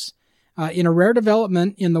of Us. In a rare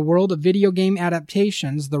development in the world of video game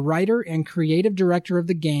adaptations, the writer and creative director of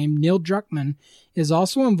the game, Neil Druckmann, is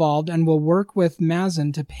also involved and will work with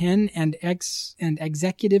Mazin to pen and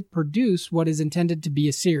executive produce what is intended to be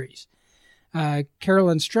a series.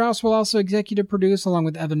 Carolyn Strauss will also executive produce, along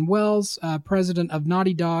with Evan Wells, president of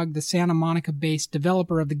Naughty Dog, the Santa Monica-based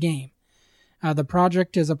developer of the game. The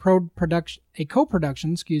project is a co-production,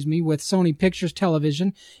 with Sony Pictures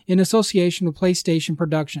Television in association with PlayStation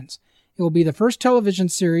Productions. It will be the first television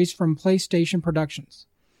series from PlayStation Productions.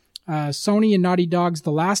 Sony and Naughty Dog's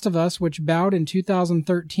The Last of Us, which bowed in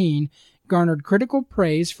 2013, garnered critical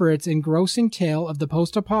praise for its engrossing tale of the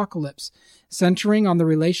post-apocalypse, centering on the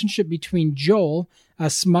relationship between Joel,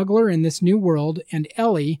 a smuggler in this new world, and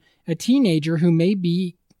Ellie, a teenager who may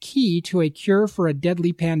be key to a cure for a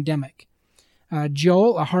deadly pandemic.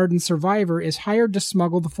 Joel, a hardened survivor, is hired to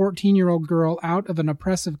smuggle the 14-year-old girl out of an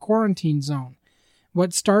oppressive quarantine zone.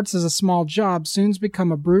 What starts as a small job soon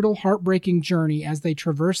becomes a brutal, heartbreaking journey as they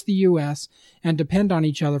traverse the U.S. and depend on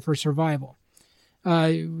each other for survival.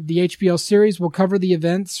 The HBO series will cover the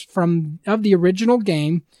events of the original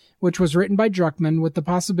game, which was written by Druckmann, with the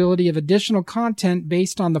possibility of additional content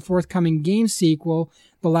based on the forthcoming game sequel,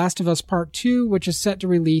 The Last of Us Part 2, which is set to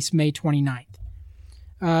release May 29th.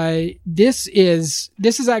 This is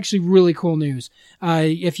actually really cool news.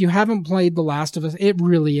 If you haven't played The Last of Us, it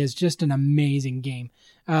really is just an amazing game.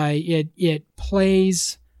 It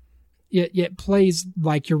plays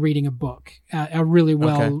like you're reading a book, a really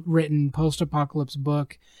well written post-apocalypse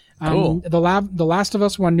book. Cool. The Last of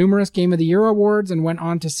Us won numerous Game of the Year awards and went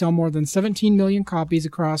on to sell more than 17 million copies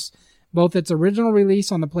across both its original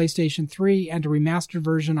release on the PlayStation 3 and a remastered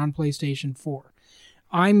version on PlayStation 4.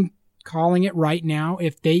 I'm calling it right now,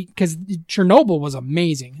 because Chernobyl was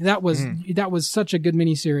amazing. That was such a good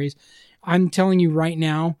miniseries. I'm telling you right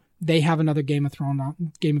now, they have another Game of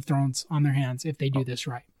Thrones on their hands if they do this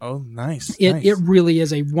right. Oh, nice. It really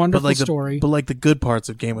is a wonderful story. But like the good parts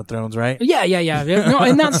of Game of Thrones, right? Yeah. No,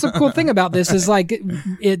 and that's the cool thing about this is like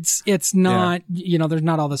it's not there's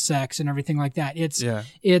not all the sex and everything like that. It's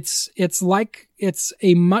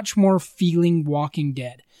a much more feeling Walking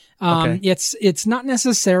Dead. It's not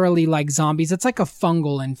necessarily like zombies. It's like a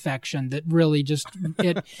fungal infection that really just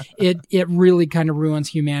it really kind of ruins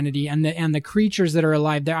humanity and the creatures that are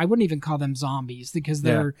alive there. I wouldn't even call them zombies because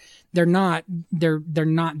they're not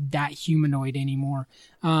that humanoid anymore.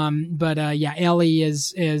 Ellie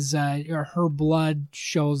is her blood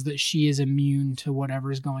shows that she is immune to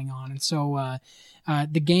whatever is going on, and so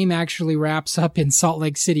the game actually wraps up in Salt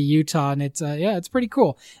Lake City, Utah, and it's pretty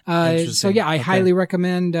cool. I highly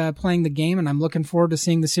recommend playing the game, and I'm looking forward to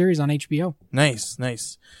seeing the series on HBO. Nice.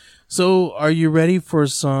 So, are you ready for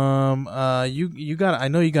some? You got? I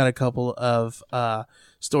know you got a couple of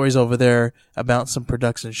stories over there about some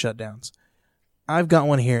production shutdowns. I've got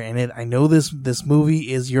one here, and I know this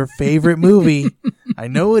movie is your favorite movie. I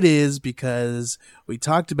know it is because we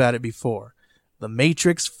talked about it before. The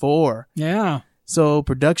Matrix 4. Yeah. So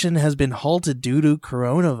production has been halted due to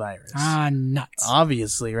coronavirus. Nuts.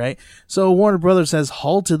 Obviously, right? So Warner Brothers has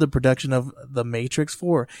halted the production of The Matrix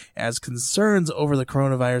 4 as concerns over the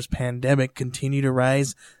coronavirus pandemic continue to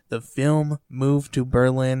rise. The film moved to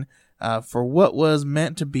Berlin for what was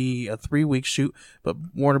meant to be a 3-week shoot, but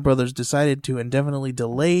Warner Brothers decided to indefinitely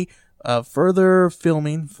delay further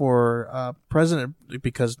filming for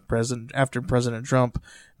after President Trump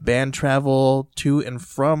banned travel to and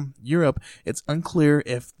from Europe. It's unclear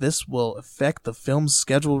if this will affect the film's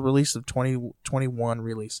scheduled release of 2021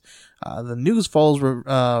 release. The news follows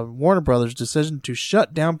Warner Brothers' decision to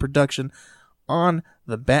shut down production on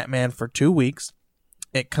The Batman for 2 weeks.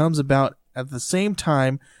 It comes about at the same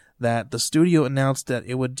time that the studio announced that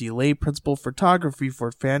it would delay principal photography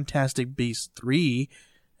for Fantastic Beasts 3.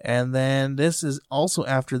 And then this is also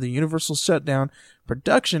after the Universal shut down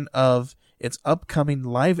production of its upcoming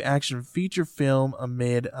live-action feature film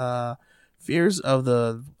amid fears of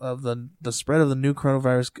the spread of the new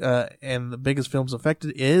coronavirus. And the biggest films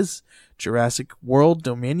affected is Jurassic World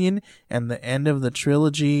Dominion and the end of the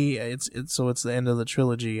trilogy. It's the end of the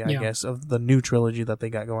trilogy, I guess, of the new trilogy that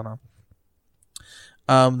they got going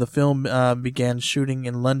on. The film began shooting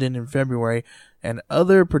in London in February, and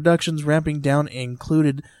other productions ramping down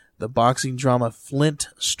included the boxing drama Flint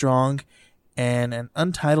Strong and an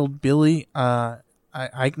untitled Billy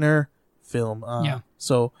Eichner film.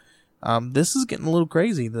 So this is getting a little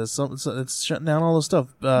crazy. It's shutting down all this stuff.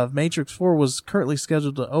 Matrix 4 was currently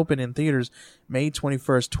scheduled to open in theaters May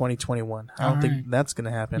 21st, 2021. I don't think that's going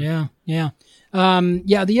to happen. Yeah.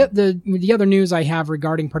 The other news I have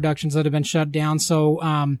regarding productions that have been shut down.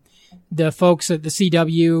 So, the folks at the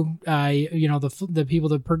CW, the people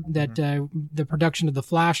that the production of The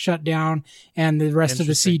Flash shut down, and the rest of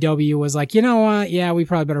the CW was like, you know what? Yeah, we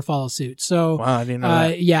probably better follow suit. So, wow, I didn't know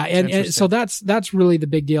that. And so that's really the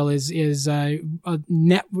big deal is entire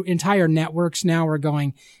networks now are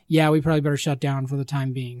going, yeah, we probably better shut down for the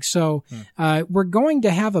time being. So we're going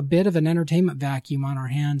to have a bit of an entertainment vacuum on our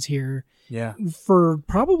hands here. Yeah. For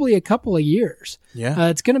probably a couple of years. Yeah.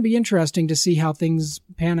 It's going to be interesting to see how things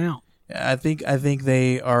pan out. I think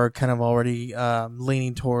they are kind of already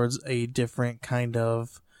leaning towards a different kind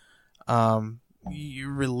of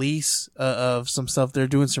release of some stuff. They're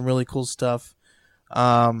doing some really cool stuff.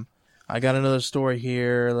 I got another story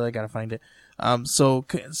here. I gotta find it. So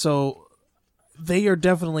they are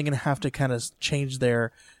definitely going to have to kind of change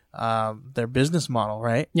their business model,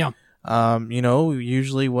 right? Yeah.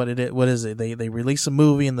 Usually what is it? They release a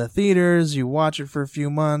movie in the theaters, you watch it for a few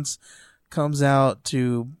months, comes out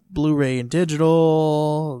to Blu-ray and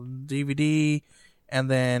digital, DVD, and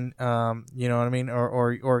then you know what I mean,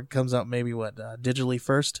 or it comes out maybe digitally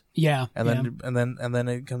first. Yeah. And then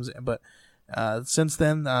it comes, but since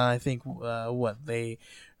then I think they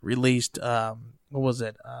released what was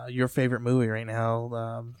it? Your favorite movie right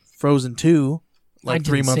now, Frozen 2. Like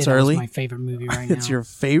 3 months early. That's my favorite movie right now. It's your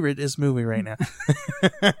favoriteest movie right now.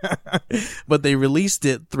 But they released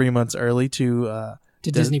it 3 months early to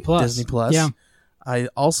Disney Plus. Disney Plus. Yeah. I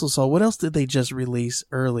also saw, what else did they just release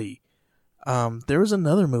early? There was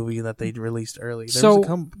another movie that they released early. There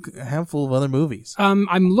was a handful of other movies.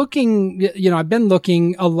 I'm looking, I've been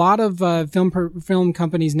looking. A lot of film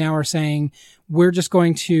companies now are saying we're just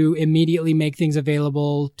going to immediately make things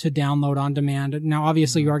available to download on demand. Now,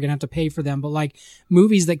 obviously, you are going to have to pay for them, but like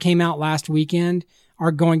movies that came out last weekend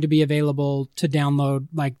are going to be available to download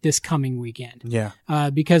like this coming weekend. Yeah.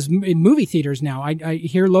 Because in movie theaters now, I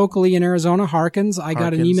here locally in Arizona, Harkins, I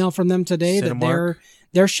got an email from them today Cinemark, that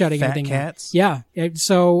they're shutting Fat everything Cats. down. Yeah.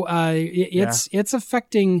 So it's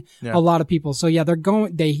affecting a lot of people. So yeah,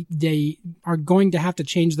 they are going to have to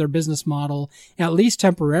change their business model at least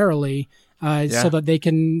temporarily, so that they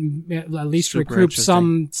can at least recoup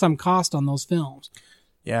some cost on those films.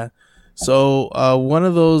 Yeah. So one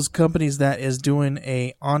of those companies that is doing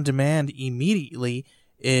a on demand immediately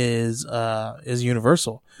is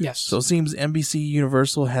Universal. Yes. So it seems NBC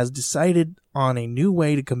Universal has decided on a new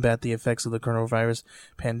way to combat the effects of the coronavirus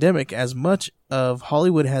pandemic. As much of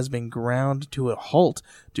Hollywood has been ground to a halt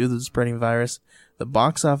due to the spreading virus, the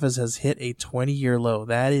box office has hit a 20-year low.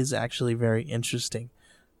 That is actually very interesting.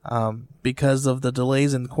 Because of the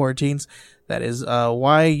delays and quarantines. That is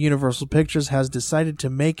why Universal Pictures has decided to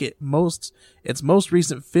make its most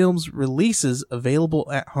recent films releases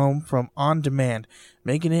available at home from on demand,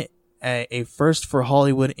 making it a first for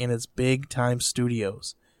Hollywood in its big time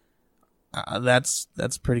studios. That's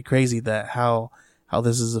pretty crazy that how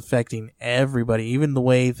this is affecting everybody, even the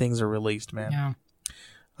way things are released, man.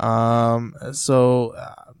 Yeah. So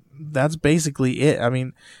that's basically it. I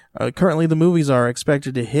mean, currently the movies are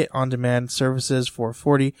expected to hit on-demand services for a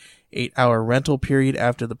 48-hour rental period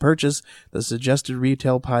after the purchase. The suggested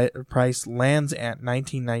retail price lands at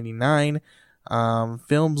 $19.99.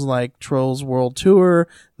 Films like Trolls World Tour,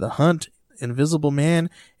 The Hunt, Invisible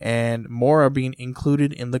Man, and more are being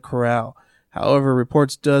included in the corral. However,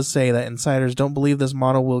 reports does say that insiders don't believe this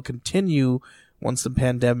model will continue once the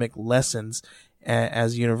pandemic lessens,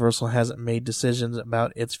 as Universal hasn't made decisions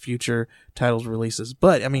about its future titles releases.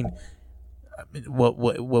 But I mean, what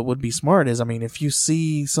would be smart is, I mean, if you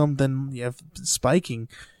see something spiking,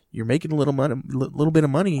 you're making a little bit of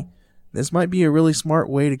money. This might be a really smart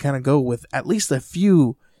way to kind of go with at least a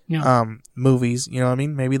few movies. You know what I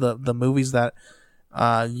mean? Maybe the movies that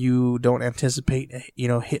you don't anticipate,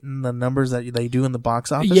 hitting the numbers that they do in the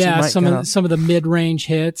box office. Yeah, some of the mid-range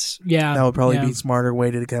hits. Yeah, that would probably be a smarter way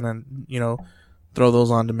to kind of throw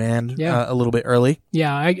those on demand a little bit early.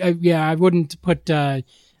 Yeah, I wouldn't put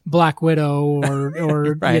Black Widow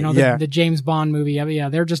or right, the James Bond movie. Yeah,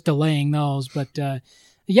 they're just delaying those. But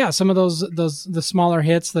some of the smaller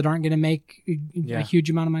hits that aren't going to make a huge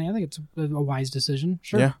amount of money, I think it's a wise decision.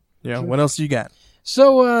 Sure. Yeah. Sure. What else do you got?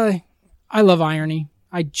 So I love irony.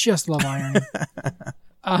 I just love irony.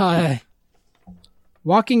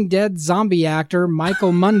 Walking Dead zombie actor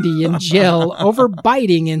Michael Mundy in jail over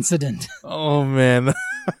biting incident. Oh, man.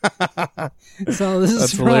 So this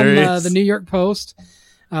is from the New York Post.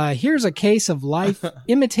 Here's a case of life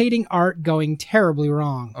imitating art going terribly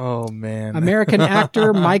wrong. Oh, man. American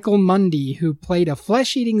actor Michael Mundy, who played a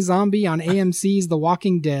flesh-eating zombie on AMC's The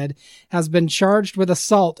Walking Dead, has been charged with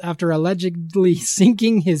assault after allegedly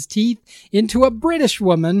sinking his teeth into a British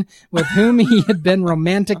woman with whom he had been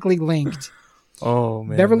romantically linked. Oh,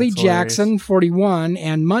 man. Beverly Jackson, 41,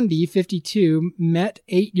 and Mundy, 52, met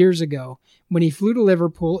 8 years ago when he flew to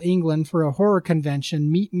Liverpool, England for a horror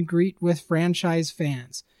convention meet and greet with franchise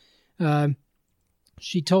fans.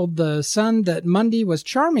 She told The Sun that Mundy was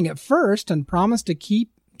charming at first and promised to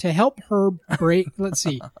to help her break. Let's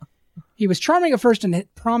see. He was charming at first and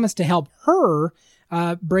promised to help her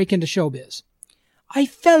break into showbiz. I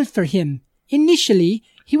fell for him. Initially,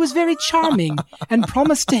 he was very charming and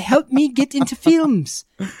promised to help me get into films,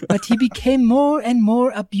 but he became more and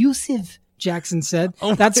more abusive, Jackson said.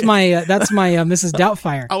 Oh, that's my Mrs.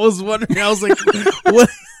 Doubtfire. I was wondering. I was like, what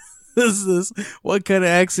is this? What kind of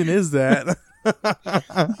accent is that?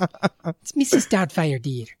 It's Mrs. Doubtfire,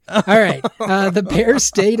 dear. All right. The pair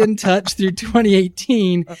stayed in touch through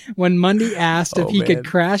 2018 when Mundy asked if he could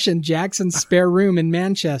crash in Jackson's spare room in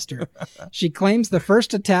Manchester. She claims the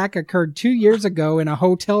first attack occurred 2 years ago in a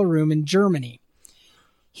hotel room in Germany.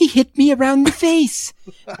 He hit me around the face,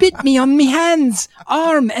 bit me on me hands,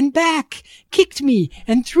 arm, and back, kicked me,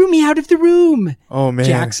 and threw me out of the room. Oh, man.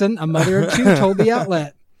 Jackson, a mother of two, told the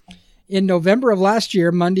outlet. In November of last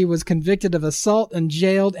year, Mundy was convicted of assault and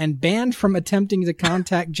jailed and banned from attempting to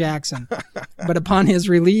contact Jackson. But upon his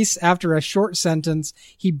release, after a short sentence,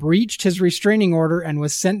 he breached his restraining order and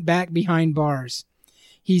was sent back behind bars.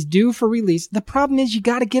 He's due for release. The problem is you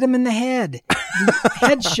got to get him in the head.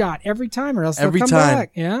 Headshot every time or else they'll come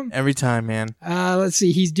back. Yeah? Every time, man. Let's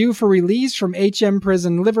see. He's due for release from HM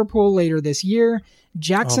Prison Liverpool later this year.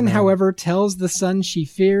 Jackson, however, tells the Sun she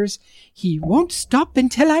fears he won't stop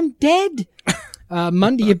until I'm dead.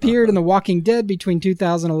 Mundy appeared in The Walking Dead between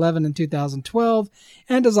 2011 and 2012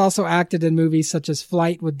 and has also acted in movies such as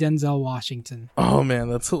Flight with Denzel Washington. Oh, man,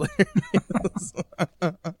 that's hilarious.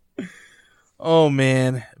 Oh,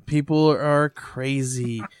 man, people are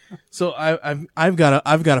crazy. So I've got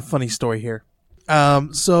a funny story here.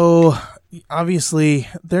 So obviously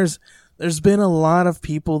there's been a lot of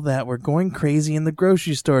people that were going crazy in the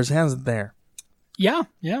grocery stores, hasn't there? Yeah.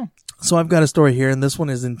 So I've got a story here, and this one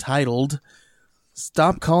is entitled,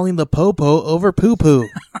 Stop Calling the Popo Over Poo-Poo.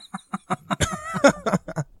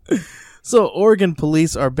 So Oregon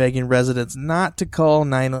police are begging residents not to call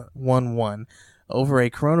 911 over a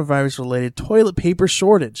coronavirus-related toilet paper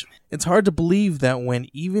shortage. It's hard to believe that when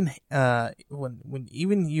you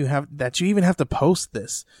even have to post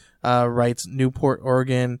this, writes Newport,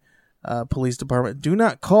 Oregon Police Department. Do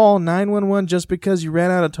not call 911 just because you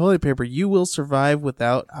ran out of toilet paper. You will survive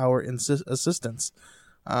without our assistance.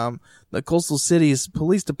 The Coastal Cities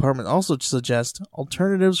Police Department also suggests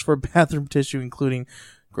alternatives for bathroom tissue, including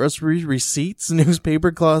grocery receipts,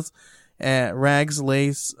 newspaper cloths, rags,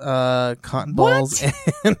 lace, cotton balls,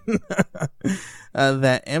 and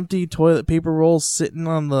that empty toilet paper roll sitting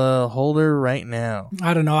on the holder right now.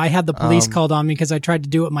 I don't know. I had the police called on me because I tried to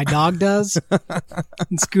do what my dog does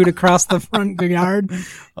and scoot across the front yard.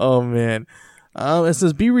 Oh, man. It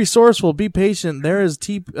says, be resourceful, be patient. There is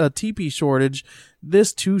a TP shortage.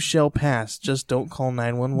 This too shall pass. Just don't call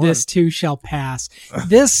 911. This too shall pass.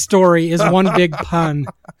 This story is one big pun,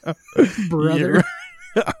 brother.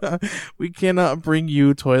 We cannot bring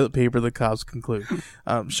you toilet paper, the cops conclude.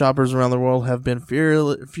 Shoppers around the world have been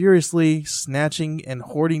furiously snatching and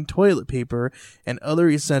hoarding toilet paper and other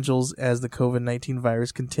essentials as the COVID-19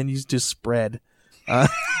 virus continues to spread.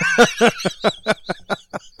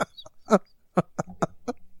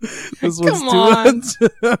 This one's too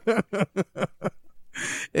much.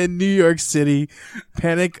 In New York City,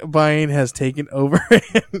 panic buying has taken over,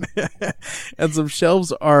 and some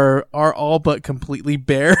shelves are all but completely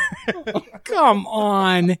bare. Come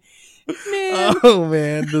on, man! Oh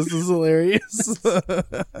man, this is hilarious.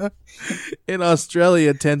 In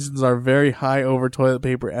Australia, tensions are very high over toilet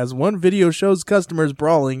paper, as one video shows customers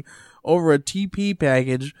brawling over a TP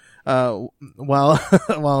package, while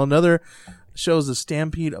another shows a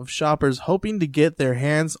stampede of shoppers hoping to get their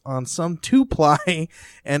hands on some 2-ply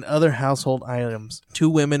and other household items. 2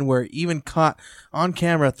 women were even caught on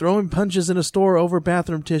camera throwing punches in a store over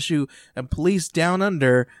bathroom tissue, and police down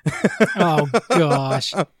under oh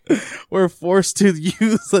gosh were forced to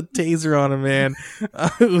use a taser on a man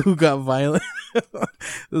who got violent.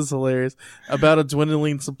 This is hilarious. About a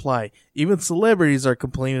dwindling supply. Even celebrities are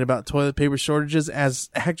complaining about toilet paper shortages, as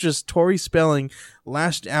actress Tori Spelling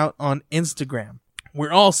lashed out on Instagram.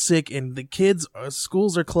 We're all sick and the kids'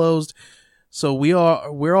 schools are closed, so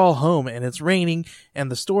we're all home and it's raining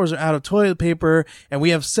and the stores are out of toilet paper and we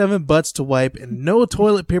have 7 butts to wipe and no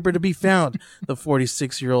toilet paper to be found, the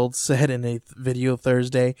 46-year-old said in a video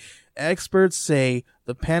Thursday. Experts say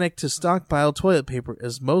the panic to stockpile toilet paper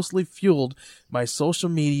is mostly fueled by social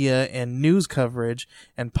media and news coverage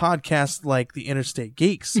and podcasts like the Interstate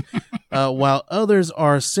Geeks, while others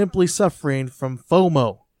are simply suffering from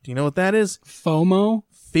FOMO. Do you know what that is? FOMO?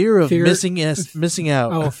 Fear of missing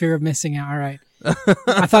out. Oh, fear of missing out. All right.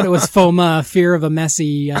 I thought it was FOMA, fear of a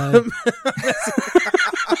messy...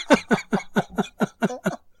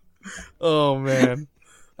 Oh, man.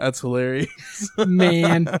 That's hilarious.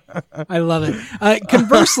 Man, I love it.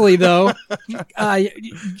 Conversely, though,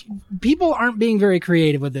 people aren't being very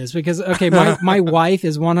creative with this because, okay, my wife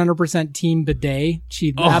is 100% team bidet.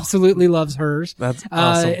 She absolutely loves hers. That's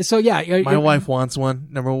awesome. So yeah, my wife wants one.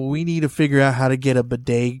 Number one, we need to figure out how to get a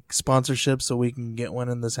bidet sponsorship so we can get one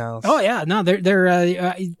in this house. Oh yeah, no,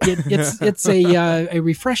 it's a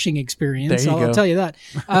refreshing experience. I'll tell you that.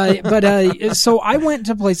 But so I went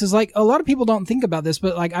to places like a lot of people don't think about this,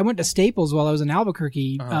 but like I went to Staples while I was in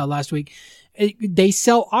Albuquerque last week. They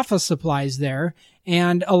sell office supplies there,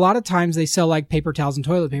 and a lot of times they sell like paper towels and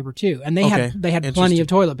toilet paper too. And they had plenty of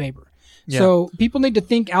toilet paper. Yeah. So people need to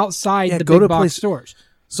think outside the big box stores.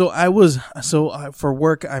 So for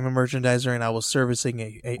work, I'm a merchandiser and I was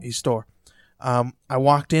servicing a store. I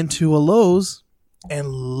walked into a Lowe's, and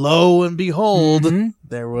lo and behold,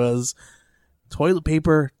 there was toilet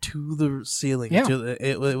paper to the ceiling. Yeah.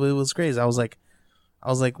 It was crazy. I was like,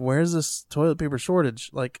 where's this toilet paper shortage?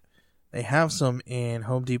 Like, they have some in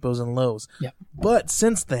Home Depots and Lowe's. Yep. But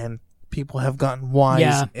since then, people have gotten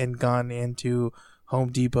wise and gone into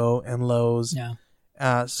Home Depot and Lowe's. Yeah.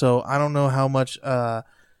 So I don't know how much of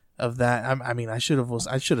that. I mean, I should have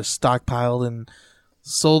stockpiled and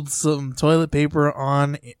sold some toilet paper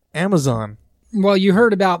on Amazon. Well, you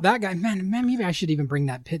heard about that guy. Man, maybe I should even bring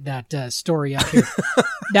that story up here.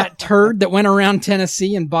 That turd that went around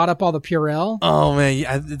Tennessee and bought up all the Purell. Oh,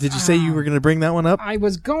 man. Did you say you were going to bring that one up? I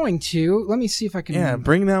was going to. Let me see if I can. Yeah,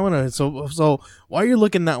 bring that one up. So while you're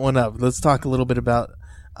looking that one up, let's talk a little bit about.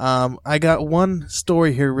 I got one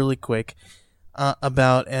story here really quick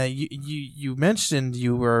about you mentioned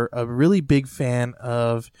you were a really big fan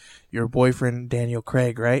of your boyfriend Daniel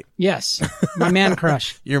Craig, right? Yes, my man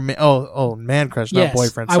crush. Your man crush, not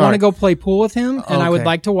boyfriend. Sorry. I want to go play pool with him, and I would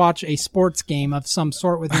like to watch a sports game of some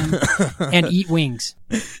sort with him and eat wings.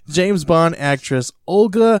 James Bond actress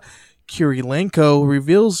Olga Kurylenko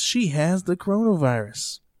reveals she has the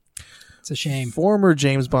coronavirus. It's a shame. Former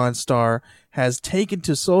James Bond star has taken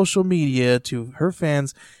to social media to her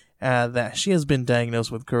fans that she has been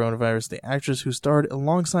diagnosed with coronavirus. The actress who starred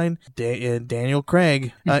alongside Daniel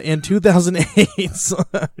Craig in 2008's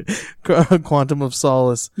Quantum of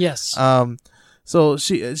Solace. Yes. So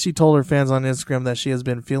she told her fans on Instagram that she has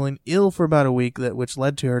been feeling ill for about a week, which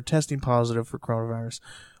led to her testing positive for coronavirus.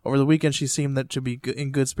 Over the weekend, she seemed to be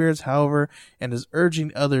in good spirits, however, and is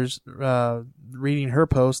urging others reading her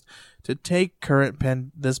post to take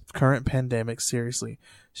this current pandemic seriously.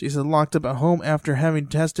 She said, locked up at home after having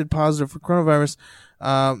tested positive for coronavirus.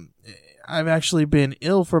 I've actually been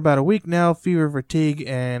ill for about a week now, fever, fatigue,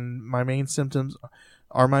 and my main symptoms.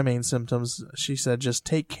 She said, just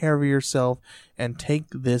take care of yourself and take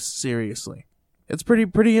this seriously. It's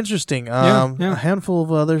pretty interesting. A handful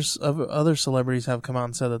of other celebrities have come out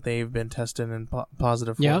and said that they've been tested and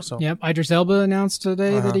positive for it. So. Yep. Idris Elba announced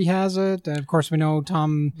today that he has it. Of course, we know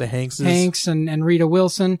Tom Hanks and Rita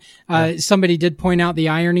Wilson. Somebody did point out the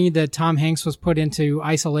irony that Tom Hanks was put into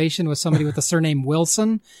isolation with somebody with the surname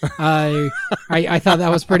Wilson. I thought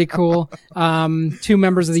that was pretty cool. 2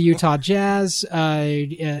 members of the Utah Jazz.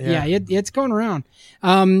 It's going around.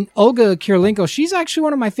 Olga Kurylenko, she's actually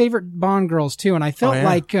one of my favorite Bond girls too, and I felt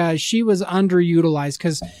like she was underutilized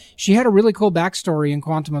because she had a really cool backstory in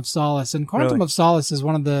Quantum of Solace, and Quantum of Solace is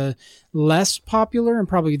one of the less popular and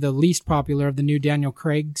probably the least popular of the new Daniel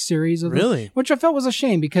Craig series. Which I felt was a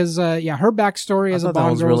shame because her backstory as a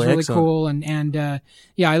Bond girl was really cool, and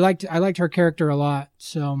I liked her character a lot.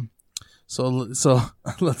 So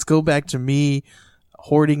let's go back to me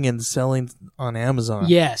hoarding and selling on Amazon.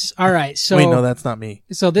 Yes. All right. So wait, no, that's not me.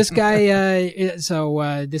 So this guy,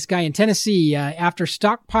 this guy in Tennessee, after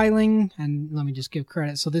stockpiling, and let me just give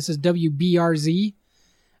credit. So this is WBRZ.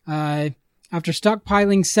 After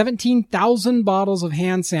stockpiling 17,000 bottles of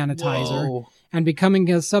hand sanitizer and becoming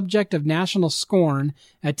a subject of national scorn,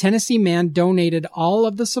 a Tennessee man donated all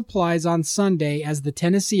of the supplies on Sunday as the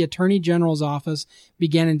Tennessee Attorney General's office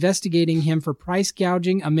began investigating him for price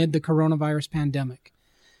gouging amid the coronavirus pandemic.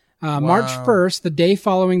 March 1st, the day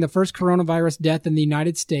following the first coronavirus death in the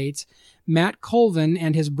United States, Matt Colvin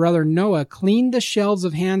and his brother Noah cleaned the shelves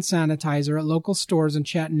of hand sanitizer at local stores in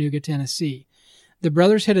Chattanooga, Tennessee. The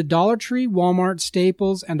brothers hit a Dollar Tree, Walmart,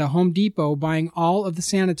 Staples, and a Home Depot buying all of the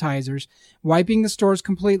sanitizers, wiping the stores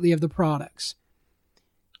completely of the products.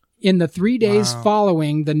 In the 3 days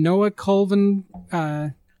following, the Noah Colvin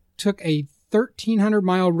took a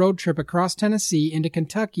 1,300-mile road trip across Tennessee into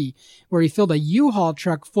Kentucky, where he filled a U-Haul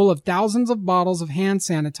truck full of thousands of bottles of hand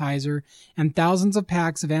sanitizer and thousands of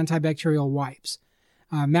packs of antibacterial wipes.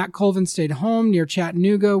 Matt Colvin stayed home near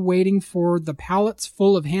Chattanooga, waiting for the pallets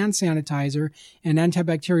full of hand sanitizer and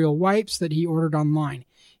antibacterial wipes that he ordered online.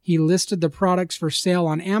 He listed the products for sale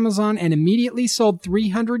on Amazon and immediately sold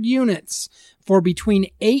 300 units for between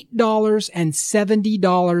 $8 and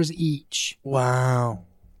 $70 each. Wow.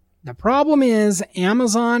 The problem is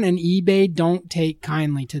Amazon and eBay don't take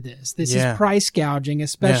kindly to this. This is price gouging,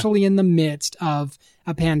 especially in the midst of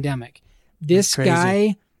a pandemic. This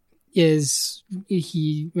guy is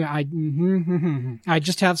I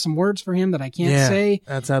just have some words for him that I can't say.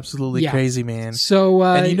 That's absolutely crazy, man. So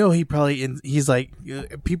and you know he's like,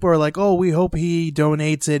 people are like, oh, we hope he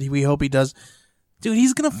donates it. We hope he does. Dude,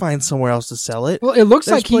 he's gonna find somewhere else to sell it. Well, it looks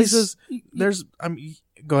like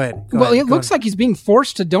Go ahead. It looks like he's being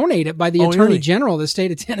forced to donate it by the Attorney General of the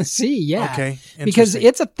state of Tennessee. Yeah. Okay. Because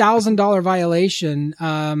it's $1,000 violation.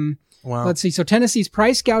 Wow. Let's see. So Tennessee's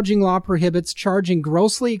price gouging law prohibits charging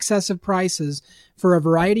grossly excessive prices for a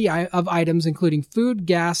variety of items, including food,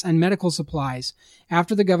 gas, and medical supplies,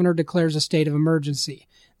 after the governor declares a state of emergency.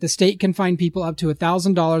 The state can fine people up to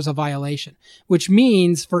 $1,000 a violation, which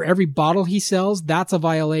means for every bottle he sells, that's a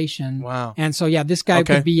violation. Wow. And so, this guy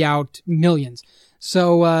could be out millions.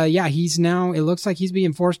 So, he's now, it looks like he's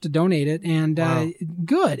being forced to donate it, and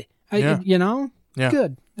good.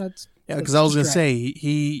 Good. That's because I was going to say,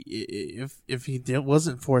 if he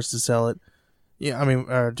wasn't forced to sell it,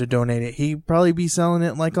 to donate it, he'd probably be selling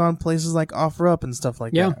it like on places like OfferUp and stuff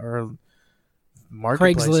like that, or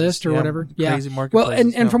Craigslist or whatever. Crazy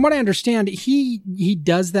marketplaces. Well, and from what I understand, he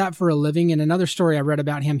does that for a living. In another story I read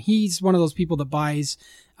about him, he's one of those people that buys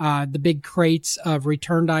the big crates of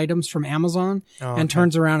returned items from Amazon and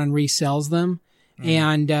turns around and resells them.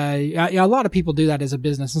 And a lot of people do that as a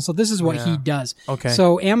business. And so this is what he does. Okay.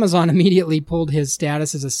 So Amazon immediately pulled his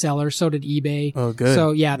status as a seller. So did eBay. Oh, good.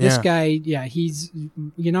 So, this guy, he's,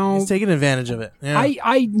 he's taking advantage of it. Yeah.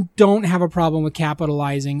 I don't have a problem with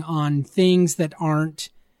capitalizing on things that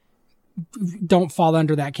don't fall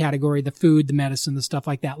under that category, the food, the medicine, the stuff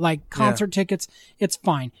like that. Like concert tickets, it's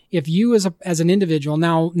fine. If you as an individual,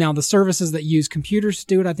 now the services that use computers to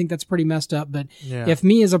do it, I think that's pretty messed up. But if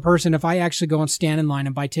me as a person, if I actually go and stand in line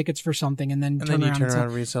and buy tickets for something and then turn around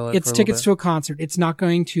and resell it, it's tickets to a concert. It's not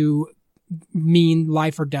going to mean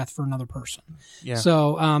life or death for another person. Yeah.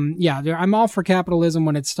 So, I'm all for capitalism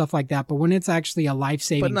when it's stuff like that, but when it's actually a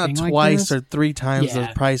life-saving thing, but not twice or three times the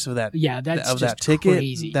price of that. That's that ticket.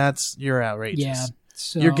 Crazy. You're outrageous. Yeah.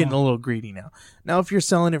 So, you're getting a little greedy now. Now, if you're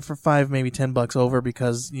selling it for $5, maybe $10 over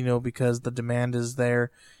because the demand is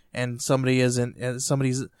there and somebody's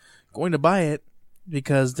going to buy it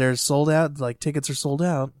because they're sold out, like tickets are sold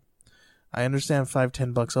out. I understand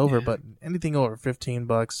 $5-10 over, but anything over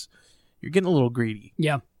 $15, you're getting a little greedy.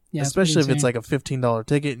 Yeah. Especially if it's like a $15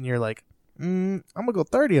 ticket and you're like, I'm going to go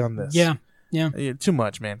 30 on this. Yeah. Too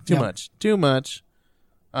much, man. Too much.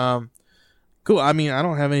 Cool. I mean, I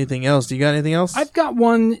don't have anything else. Do you got anything else? I've got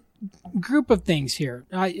one group of things here.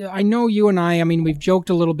 I know you and I mean, we've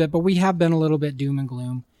joked a little bit, but we have been a little bit doom and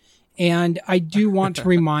gloom. And I do want to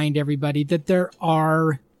remind everybody that there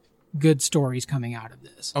are good stories coming out of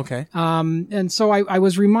this. Okay. And so I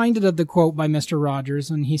was reminded of the quote by Mr. Rogers,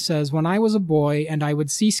 and he says, "When I was a boy and I would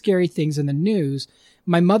see scary things in the news,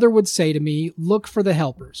 my mother would say to me, 'Look for the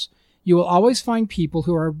helpers. You will always find people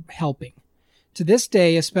who are helping.' To this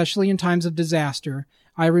day, especially in times of disaster,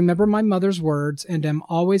 I remember my mother's words and am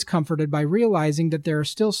always comforted by realizing that there are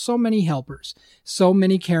still so many helpers, so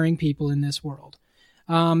many caring people in this world."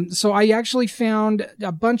 So I actually found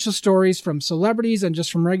a bunch of stories from celebrities and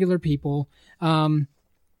just from regular people.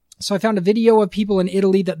 So I found a video of people in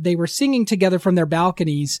Italy that they were singing together from their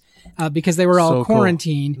balconies because they were all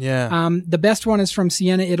quarantined. Cool. Yeah. The best one is from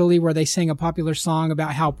Siena, Italy, where they sang a popular song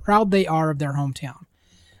about how proud they are of their hometown.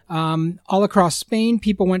 All across Spain,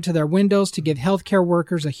 people went to their windows to give healthcare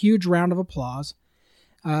workers a huge round of applause.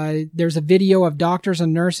 There's a video of doctors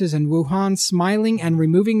and nurses in Wuhan smiling and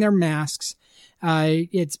removing their masks.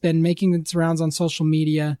 It's been making its rounds on social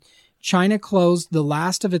media. China closed the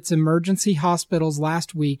last of its emergency hospitals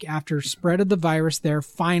last week after spread of the virus there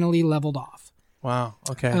finally leveled off. Wow.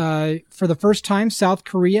 Okay. For the first time, South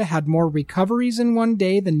Korea had more recoveries in one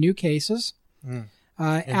day than new cases.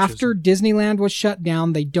 After Disneyland was shut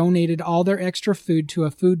down, they donated all their extra food to a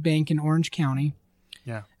food bank in Orange County.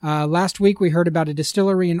 Yeah. Last week, we heard about a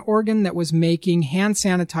distillery in Oregon that was making hand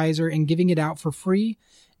sanitizer and giving it out for free.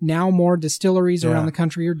 Now more distilleries around the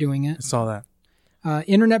country are doing it. I saw that.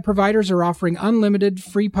 Internet providers are offering unlimited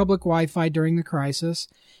free public Wi-Fi during the crisis,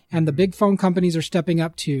 and the big phone companies are stepping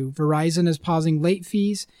up too. Verizon is pausing late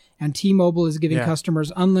fees, and T-Mobile is giving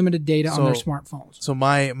customers unlimited data on their smartphones. So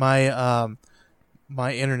my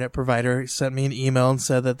internet provider sent me an email and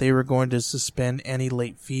said that they were going to suspend any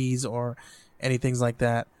late fees or anything like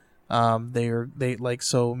that They like,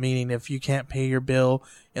 so meaning if you can't pay your bill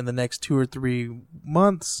in the next 2 or 3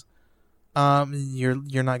 months,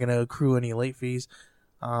 you're not going to accrue any late fees.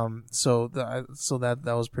 So that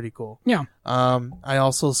was pretty cool. Yeah. I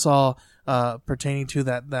also saw pertaining to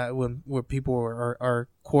that when where people are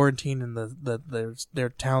quarantined and their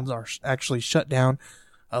towns are actually shut down.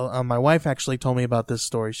 My wife actually told me about this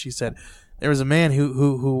story. She said there was a man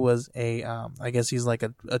who was I guess he's like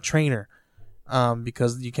a trainer,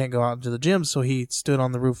 because you can't go out to the gym. So he stood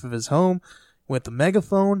on the roof of his home with a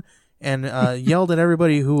megaphone and yelled at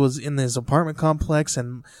everybody who was in this apartment complex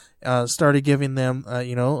and started giving them,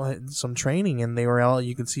 some training. And they were out.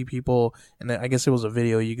 You could see people, and I guess it was a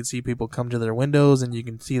video. You could see people come to their windows, and you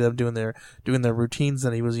can see them doing their routines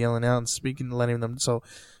that he was yelling out and speaking, letting them. So,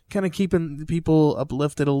 kind of keeping people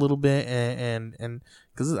uplifted a little bit, and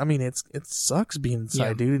because I mean it sucks being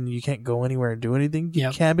inside, dude, and you can't go anywhere and do anything. You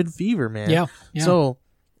get cabin fever, man. Yeah. So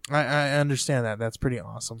I understand that. That's pretty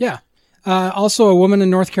awesome. Yeah. Also, a woman in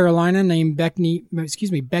North Carolina named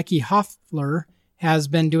Becky Hoffler has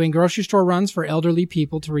been doing grocery store runs for elderly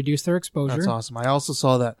people to reduce their exposure. That's awesome. I also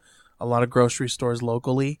saw that a lot of grocery stores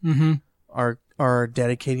locally are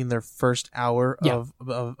dedicating their first hour of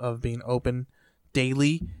being open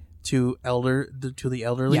daily to the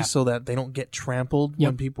elderly, so that they don't get trampled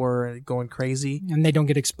when people are going crazy, and they don't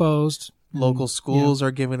get exposed. Local schools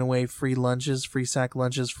are giving away free sack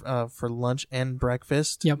lunches for lunch and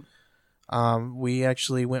breakfast. Yep. We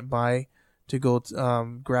actually went by to go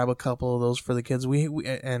grab a couple of those for the kids. We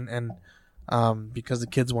because the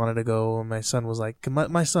kids wanted to go, and my son was like,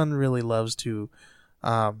 my son really loves to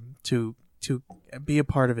be a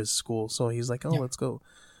part of his school, so he's like, let's go.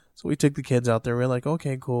 So we took the kids out there. We're like,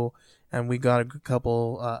 okay, cool, and we got a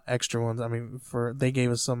couple extra ones. I mean, they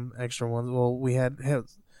gave us some extra ones. Well, we had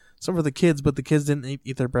some for the kids, but the kids didn't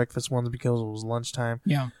eat their breakfast ones because it was lunchtime.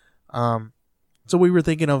 Yeah. So we were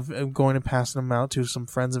thinking of going and passing them out to some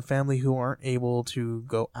friends and family who aren't able to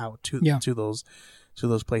go out to those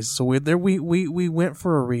places. So we went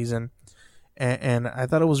for a reason, and I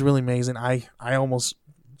thought it was really amazing. I almost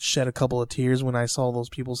shed a couple of tears when I saw those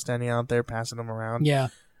people standing out there passing them around. Yeah.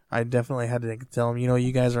 I definitely had to tell them,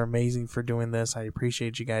 you guys are amazing for doing this. I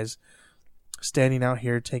appreciate you guys standing out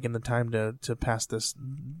here, taking the time to pass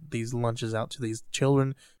these lunches out to these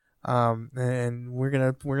children. And we're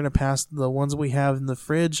gonna pass the ones we have in the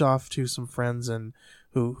fridge off to some friends and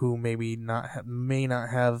who may not have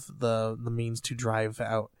the means to drive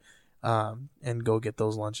out and go get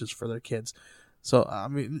those lunches for their kids. So I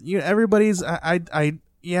mean, everybody's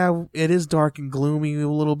it is dark and gloomy a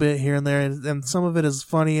little bit here and there, and some of it is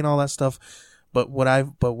funny and all that stuff. But what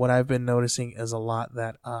I've been noticing is a lot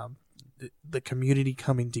that the community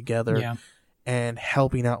coming together and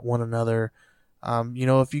helping out one another.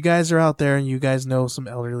 If you guys are out there and you guys know some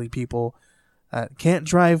elderly people that can't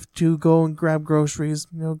drive to go and grab groceries,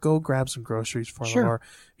 go grab some groceries for them. Or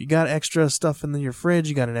if you got extra stuff in your fridge,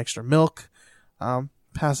 you got an extra milk,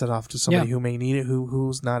 pass it off to somebody who may need it,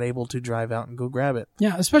 who's not able to drive out and go grab it.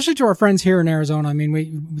 Yeah, especially to our friends here in Arizona. I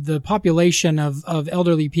mean, the population of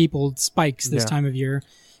elderly people spikes this time of year.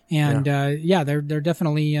 And they're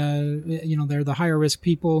definitely they're the higher risk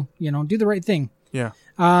people. Do the right thing. Yeah.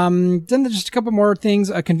 Then there's just a couple more things.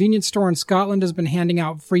 A convenience store in Scotland has been handing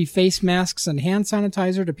out free face masks and hand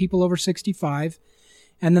sanitizer to people over 65.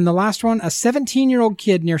 And then the last one, a 17-year-old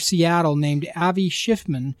kid near Seattle named Avi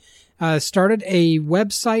Schiffman started a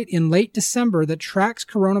website in late December that tracks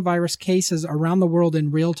coronavirus cases around the world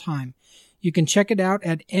in real time. You can check it out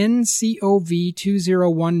at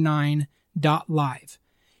ncov2019.live.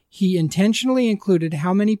 He intentionally included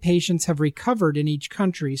how many patients have recovered in each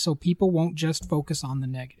country so people won't just focus on the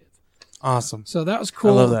negative. Awesome. So that was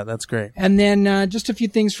cool. I love that. That's great. And then just a few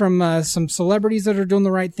things from some celebrities that are doing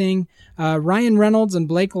the right thing. Ryan Reynolds and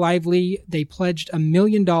Blake Lively, they pledged $1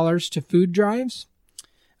 million to food drives.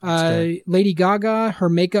 Lady Gaga, her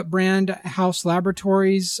makeup brand House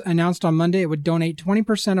Laboratories, announced on Monday it would donate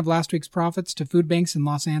 20% of last week's profits to food banks in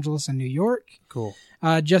Los Angeles and New York. Cool.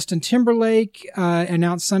 Justin Timberlake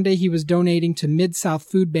announced Sunday he was donating to Mid-South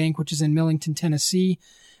Food Bank, which is in Millington, Tennessee,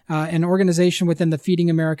 an organization within the Feeding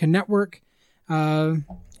America network. Then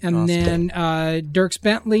Dierks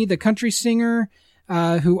Bentley, the country singer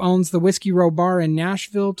who owns the Whiskey Row Bar in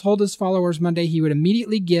Nashville, told his followers Monday he would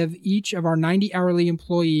immediately give each of our 90 hourly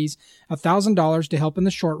employees $1,000 to help in the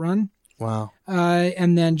short run. Wow.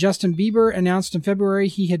 And then Justin Bieber announced in February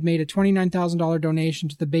he had made a $29,000 donation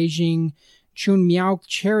to the Beijing Chun Miao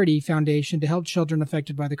Charity Foundation to help children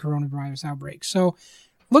affected by the coronavirus outbreak. So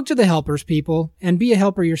look to the helpers, people, and be a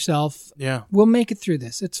helper yourself. Yeah. We'll make it through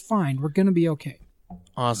this. It's fine. We're going to be okay.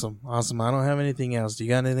 Awesome. I don't have anything else. Do you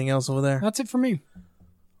got anything else over there? That's it for me.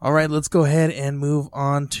 All right, let's go ahead and move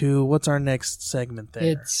on to what's our next segment there.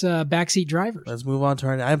 It's backseat drivers. Let's move on to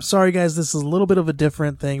our... I'm sorry, guys. This is a little bit of a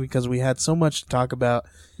different thing because we had so much to talk about.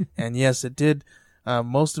 And yes, it did.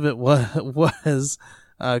 Most of it was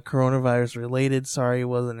coronavirus related. Sorry, it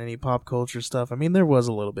wasn't any pop culture stuff. I mean, there was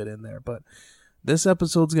a little bit in there, but this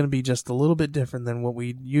episode's going to be just a little bit different than what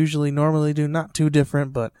we normally do. Not too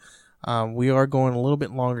different, but we are going a little bit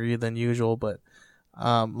longer than usual. But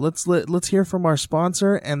let's hear from our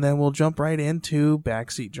sponsor, and then we'll jump right into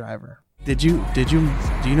Backseat Driver. Do you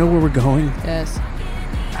know where we're going? Yes.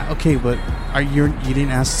 Okay, but you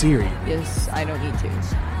didn't ask Siri. Yes, I don't need to.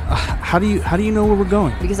 How do you know where we're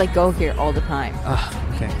going? Because I go here all the time.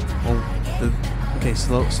 Okay. Well, okay,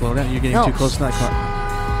 slow down. You're getting too close to that car.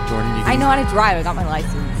 Jordan, I know how to drive. I got my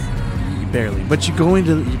license. Barely. But you go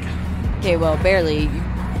into... Okay, well, barely.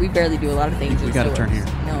 We barely do a lot of things. We got to turn here.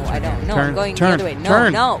 No, I don't. No, I'm going the other way.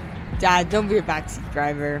 No. Dad, don't be a backseat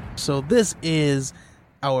driver. So this is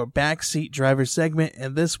our backseat driver segment,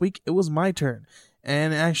 and this week it was my turn.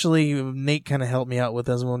 And actually, Nate kind of helped me out with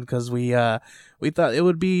this one because we thought it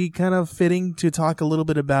would be kind of fitting to talk a little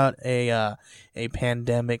bit about a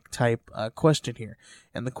pandemic type question here.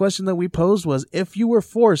 And the question that we posed was, if you were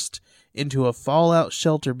forced into a fallout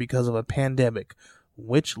shelter because of a pandemic,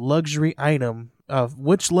 which luxury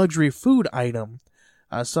food item,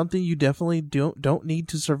 something you definitely don't need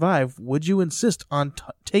to survive, would you insist on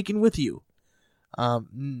taking with you?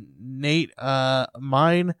 Nate,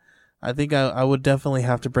 mine, I think I would definitely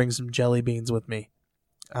have to bring some jelly beans with me.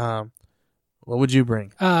 What would you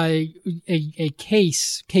bring?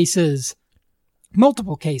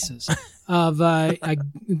 Multiple cases of a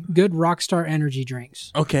good Rockstar energy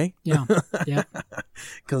drinks. Okay. Yeah.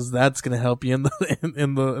 Because that's gonna help you in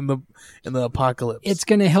the apocalypse. It's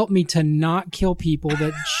gonna help me to not kill people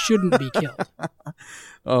that shouldn't be killed.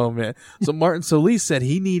 Oh man! So Martin Solis said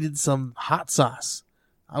he needed some hot sauce.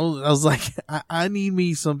 I was like, I need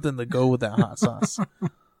me something to go with that hot sauce.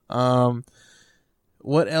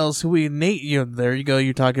 What else? Nate, there you go.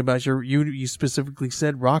 You're talking about you specifically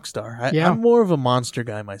said Rockstar. I'm more of a Monster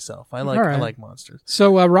guy myself. I like Monsters.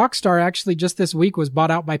 So Rockstar actually just this week was bought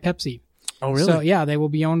out by Pepsi. Oh, really? So yeah, they will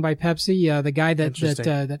be owned by Pepsi. The guy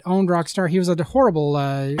that owned Rockstar, he was a horrible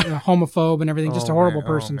homophobe and everything, just a horrible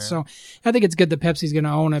person. So I think it's good that Pepsi's going to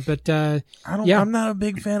own it. But I'm not a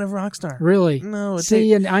big fan of Rockstar. Really? No. It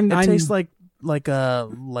tastes like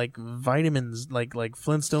vitamins, like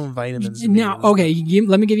Flintstone vitamins. Now, okay,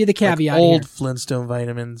 let me give you the caveat. Like old here. Flintstone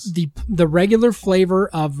vitamins. The regular flavor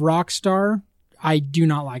of Rockstar, I do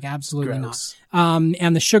not like. Absolutely Gross. not.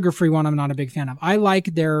 And the sugar-free one, I'm not a big fan of. I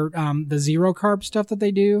like their the zero carb stuff that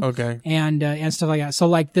they do. Okay. And stuff like that. So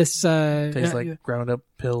like this tastes like ground up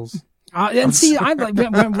pills. And see, I'm like,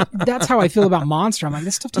 that's how I feel about Monster. I'm like,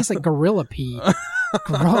 this stuff tastes like gorilla pee.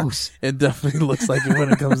 Gross. It definitely looks like it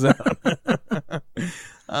when it comes out.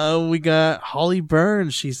 We got Holly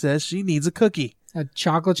Burns. She says she needs a cookie. A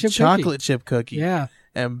chocolate chip cookie. Yeah.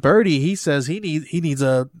 And Birdie, he says he needs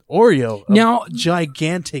a Oreo. Now,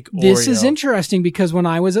 gigantic Oreo. This is interesting because when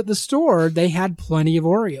I was at the store, they had plenty of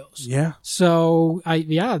Oreos. Yeah. So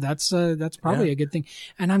that's probably a good thing.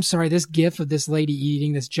 And I'm sorry, this gif of this lady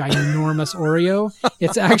eating this ginormous Oreo,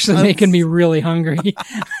 it's actually making me really hungry.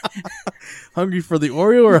 Hungry for the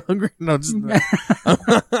Oreo or hungry? No, just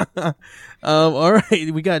all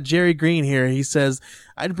right, we got Jerry Green here. He says,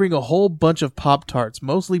 I'd bring a whole bunch of Pop-Tarts,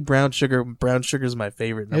 mostly brown sugar. Brown sugar is my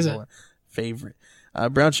favorite. Is it? Favorite.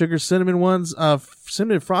 Brown sugar, cinnamon ones,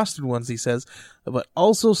 cinnamon frosted ones, he says, but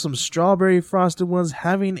also some strawberry frosted ones.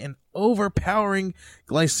 Having an overpowering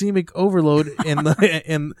glycemic overload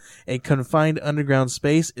in a confined underground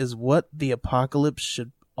space is what the apocalypse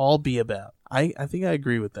should all be about. I think I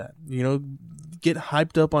agree with that. Get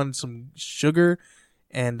hyped up on some sugar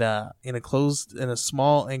and in a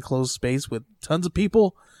small enclosed space with tons of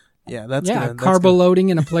people. Yeah, carbo loading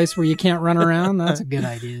in a place where you can't run around. That's a good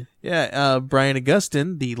idea. Yeah, Brian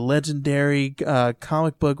Augustine, the legendary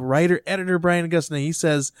comic book writer, editor Brian Augustine, he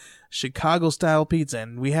says Chicago-style pizza,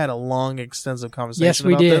 and we had a long, extensive conversation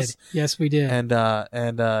about this. Yes, we did.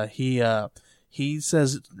 And he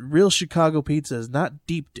says real Chicago pizza is not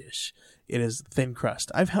deep dish. It is thin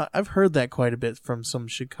crust. I've heard that quite a bit from some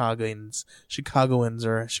Chicagoans or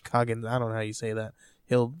Chicagans. I don't know how you say that.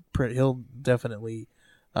 He'll definitely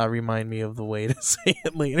remind me of the way to say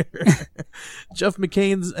it later. Jeff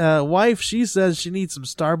McCain's wife, she says she needs some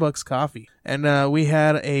Starbucks coffee. And we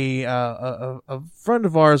had a friend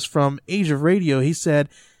of ours from Age of Radio. He said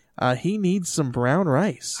he needs some brown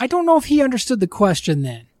rice. I don't know if he understood the question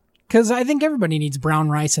then. Because I think everybody needs brown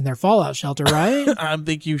rice in their fallout shelter, right? I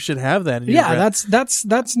think you should have that.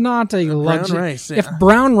 That's not a luxury. Brown rice, yeah. If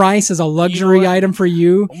brown rice is a luxury item for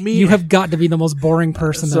you, you have got to be the most boring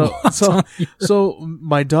person. So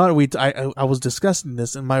my daughter, I was discussing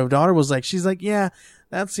this, and my daughter was like, she's like, yeah,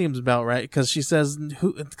 that seems about right, because she says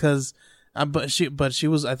but she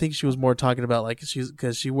was, I think she was more talking about like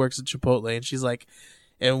because she works at Chipotle, and she's like,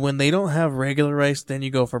 and when they don't have regular rice, then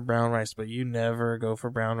you go for brown rice, but you never go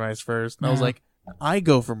for brown rice first. And I was like, I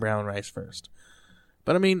go for brown rice first.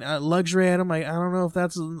 But I mean, luxury item, I don't know if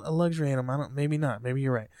that's a luxury item. Maybe not. Maybe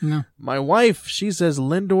you're right. No. My wife, she says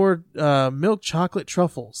Lindor milk chocolate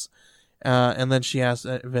truffles. And then she asked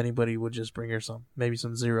if anybody would just bring her some, maybe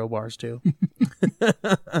some 0 bars too.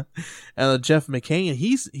 And Jeff McCain,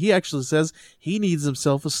 he actually says he needs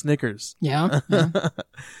himself a Snickers. Yeah.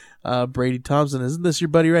 Brady Thompson, isn't this your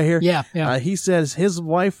buddy right here? Yeah. He says his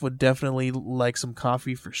wife would definitely like some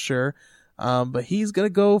coffee for sure, but he's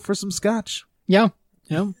gonna go for some scotch. Yeah.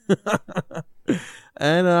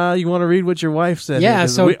 And you want to read what your wife said? Yeah.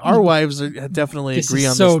 So our wives definitely agree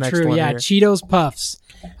on so this next true. one. Yeah, here. Cheetos Puffs.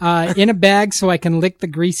 In a bag so I can lick the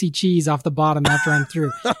greasy cheese off the bottom after I'm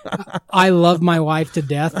through. I love my wife to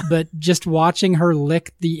death, but just watching her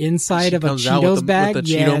lick the inside of a Cheetos bag, with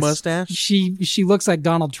the Cheeto mustache. She looks like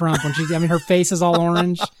Donald Trump when her face is all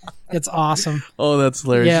orange. It's awesome. Oh, that's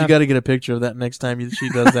hilarious. Yeah. You got to get a picture of that next time she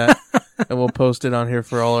does that. And we'll post it on here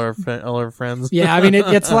for all our friends. Yeah, I mean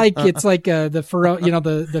it's like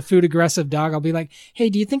the food aggressive dog. I'll be like,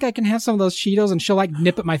 hey, do you think I can have some of those Cheetos? And she'll like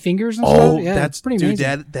nip at my fingers and stuff. Oh, Yeah, that's it's pretty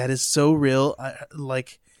amazing. That is so real.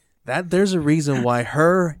 Like that. There's a reason why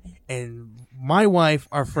her and my wife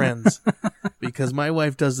are friends, because my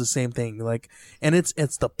wife does the same thing. Like, and it's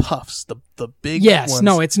the puffs, the big ones.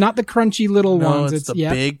 No, it's not the crunchy little ones. It's the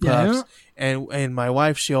big puffs. Yeah. And my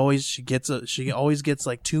wife, she always gets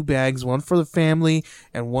like 2 bags, one for the family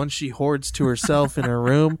and one she hoards to herself in her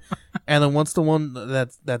room. And then once the one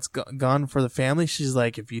that's gone for the family, she's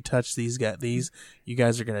like, if you touch these, you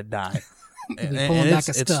guys are gonna die. And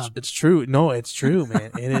it's true. No, it's true,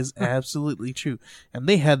 man. It is absolutely true. And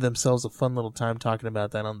they had themselves a fun little time talking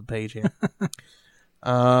about that on the page here.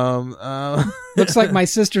 Looks like my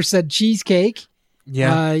sister said cheesecake.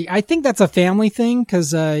 Yeah, I think that's a family thing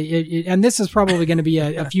because, and this is probably going to be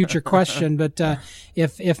a future question, but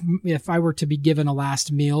if I were to be given a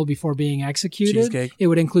last meal before being executed, cheesecake. It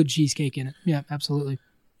would include cheesecake in it. Yeah, absolutely.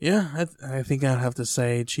 Yeah, I think I'd have to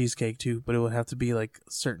say cheesecake too, but it would have to be like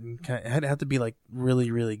certain kind. It'd have to be like really,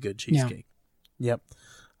 really good cheesecake. Yeah. Yep.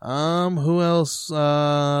 Who else?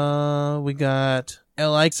 We got.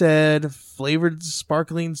 Like said, flavored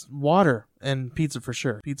sparkling water and pizza for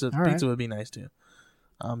sure. Pizza would be nice too.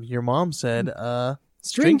 Your mom said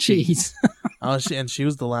string cheese. She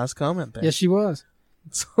was the last comment there. Yes, she was.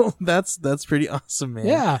 So that's pretty awesome, man.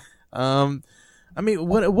 Yeah. I mean,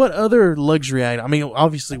 what other luxury item? I mean,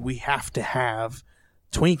 obviously we have to have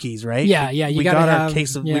Twinkies, right? Yeah. We got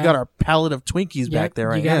our pallet of Twinkies back there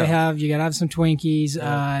right now. You gotta have some Twinkies.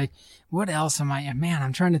 Yeah. What else am I? Man,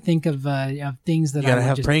 I'm trying to think of things that you gotta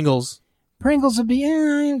have. Pringles. Pringles would be.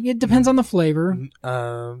 It depends on the flavor.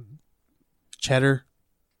 Cheddar.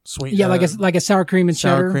 Sweet. Yeah, like a sour cream and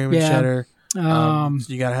cheddar. Sour cream and cheddar.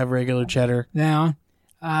 So you gotta have regular cheddar. Yeah.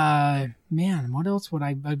 Man, what else would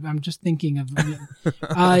I'm just thinking of. You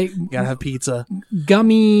gotta have pizza.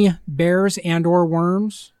 Gummy bears and or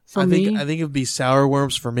worms for me. I think it'd be sour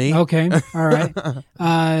worms for me. Okay. All right.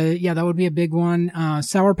 Yeah, that would be a big one.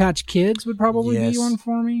 Sour Patch Kids would probably be one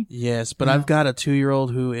for me. Yes, but I've got a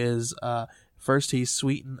 2-year-old who is, First he's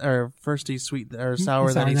sweet or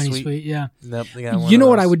sour, then he's sweet. Yeah. Nope, you know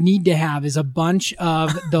what I would need to have is a bunch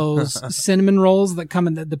of those cinnamon rolls that come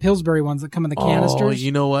in the Pillsbury ones that come in the canisters. Oh,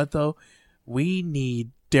 you know what though? We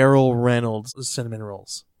need Daryl Reynolds cinnamon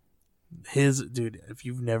rolls. Dude, if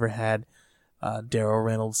you've never had Daryl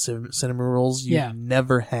Reynolds cinnamon rolls, you've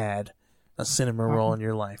never had a cinnamon roll in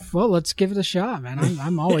your life. Well, let's give it a shot, man.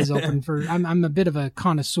 I'm always open for. I'm a bit of a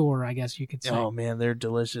connoisseur, I guess you could say. Oh man, they're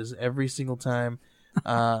delicious every single time.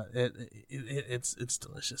 It's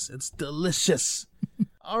delicious. It's delicious.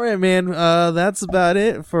 All right, man. That's about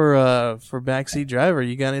it for Backseat Driver.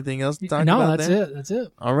 You got anything else to talk about? No, that's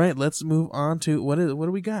it. All right, let's move on to what do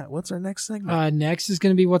we got? What's our next segment? Next is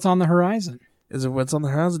going to be What's on the Horizon. Is it What's on the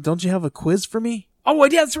Horizon? Don't you have a quiz for me? Oh,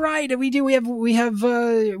 that's right. We do. We have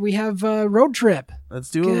road trip. Let's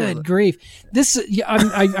do Good it. grief.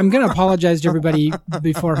 I'm going to apologize to everybody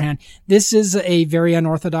beforehand. This is a very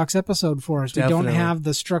unorthodox episode for us. Definitely. We don't have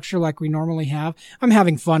the structure like we normally have. I'm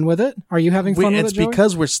having fun with it. Are you having fun with it's it, Joey?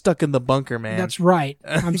 because we're stuck in the bunker, man. That's right.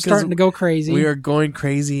 I'm starting to go crazy. We are going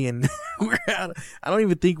crazy, and we're out. I don't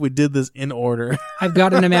even think we did this in order. I've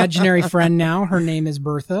got an imaginary friend now. Her name is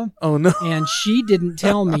Bertha. Oh, no. And she didn't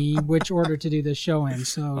tell me which order to do this show in,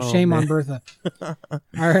 so shame on Bertha. All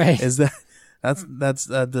right. Is that's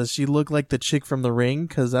does she look like the chick from The Ring?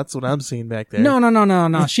 Because that's what I'm seeing back there.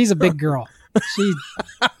 No. She's a big girl.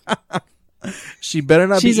 She better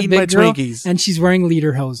not She's be a eating my big girl, Twinkies. and she's wearing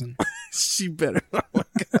lederhosen. She better. Oh my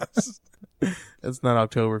gosh. That's not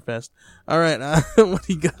Oktoberfest. All right. What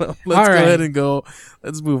do you got? Let's go ahead and go.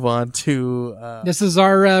 Let's move on to. This is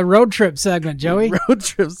our road trip segment, Joey. Road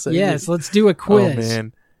trip segment. Yes, let's do a quiz. Oh,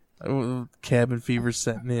 man. Cabin fever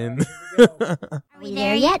setting in. Are we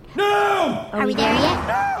there yet? No! Are we there yet?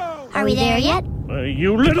 No! Are we there yet?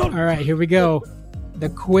 You little... All right, here we go. The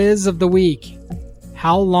quiz of the week.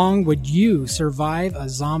 How long would you survive a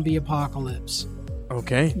zombie apocalypse?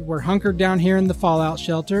 Okay. We're hunkered down here in the fallout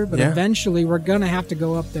shelter, but eventually we're gonna have to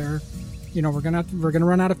go up there. You know, we're gonna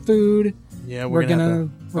run out of food. Yeah, we're gonna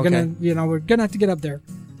have to get up there.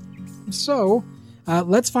 So,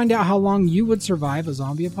 let's find out how long you would survive a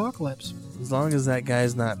zombie apocalypse. As long as that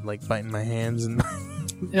guy's not like biting my hands and.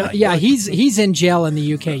 Yeah, he's in jail in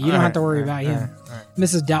the UK. You don't have to worry about him. All right.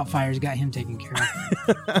 Mrs. Doubtfire's got him taken care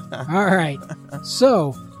of. All right.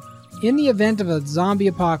 So, in the event of a zombie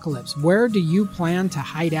apocalypse, where do you plan to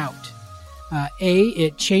hide out? A,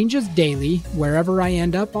 it changes daily. Wherever I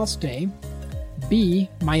end up, I'll stay. B,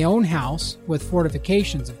 my own house with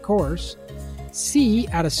fortifications, of course. C,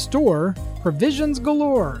 at a store, provisions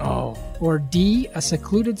galore. Oh. Or D, a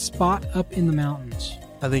secluded spot up in the mountains.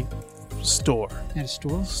 I think store. At a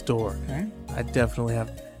store? Store. Okay. I definitely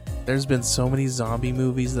have. There's been so many zombie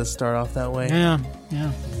movies that start off that way. Yeah.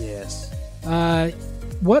 Yes.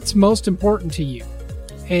 What's most important to you?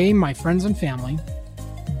 A, my friends and family.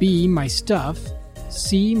 B, my stuff.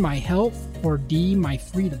 C, my health. Or D, my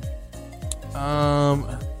freedom.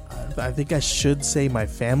 I think I should say my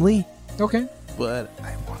family, Okay. but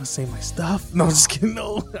I want to say my stuff. No, just kidding.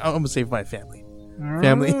 No, I'm gonna say my family. All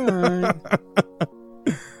Family. right.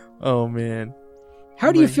 Oh man.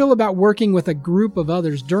 How do you feel about working with a group of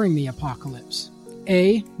others during the apocalypse?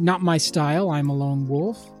 A, not my style. I'm a lone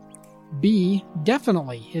wolf. B,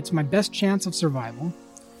 definitely. It's my best chance of survival.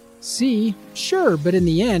 C, sure, but in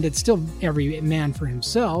the end, it's still every man for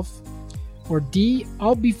himself. Or D,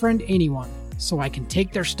 I'll befriend anyone so I can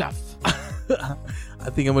take their stuff. I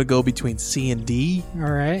think I'm gonna go between C and D.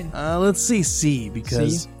 All right. Let's see C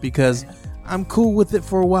because I'm cool with it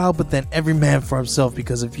for a while, but then every man for himself.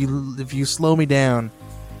 Because if you slow me down,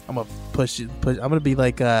 I'm gonna push. I'm gonna be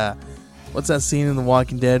like what's that scene in The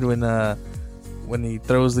Walking Dead when he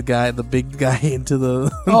throws the big guy into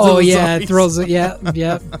the Oh into the yeah, zombies? it throws it.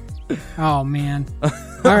 Yeah. Oh man.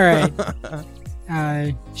 All right.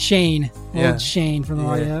 Shane. Yeah. Old Shane from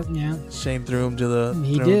the yeah. Shane threw him to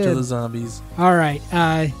the zombies. All right.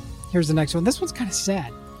 Here's the next one. This one's kind of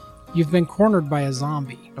sad. You've been cornered by a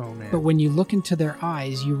zombie. Oh man. But when you look into their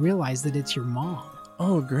eyes, you realize that it's your mom.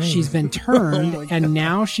 Oh great. She's been turned Oh, my and God.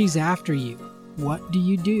 now she's after you. What do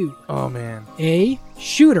you do? Oh man. A,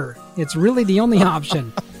 shoot her. It's really the only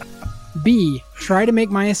option. B, try to make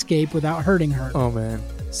my escape without hurting her. Oh man.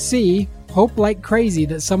 C, hope like crazy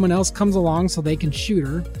that someone else comes along so they can shoot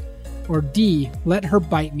her. Or D, let her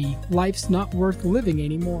bite me. Life's not worth living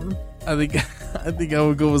anymore. I think I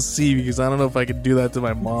would go with C because I don't know if I could do that to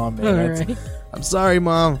my mom, man. All right. I'm sorry,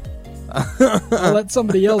 Mom. I'll let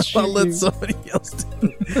somebody else shoot I'll let you. somebody else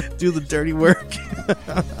do the dirty work.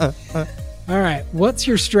 All right. What's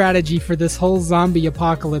your strategy for this whole zombie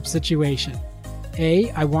apocalypse situation? A,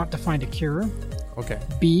 I want to find a cure. Okay.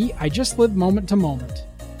 B, I just live moment to moment.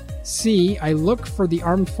 C, I look for the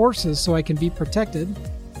armed forces so I can be protected.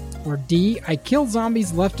 Or D, I kill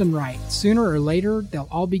zombies left and right. Sooner or later, they'll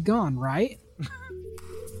all be gone, right?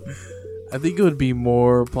 I think it would be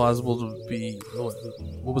more plausible to be,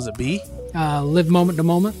 what was it, B? Live moment to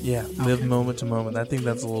moment. Yeah, live moment to moment. I think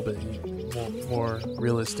that's a little bit more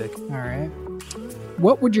realistic. All right.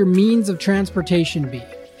 What would your means of transportation be?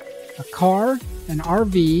 A car, an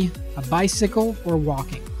RV, a bicycle, or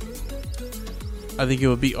walking? I think it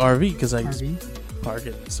would be RV because I can RV. just park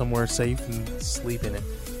it somewhere safe and sleep in it.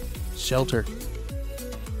 Shelter.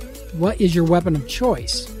 What is your weapon of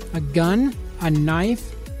choice? A gun, a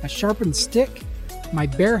knife, a sharpened stick, my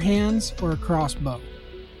bare hands, or a crossbow?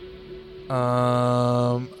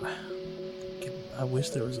 I wish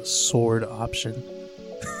there was a sword option.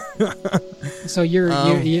 So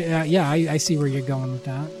I see where you're going with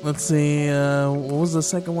that. Let's see. What was the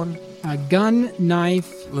second one? Gun,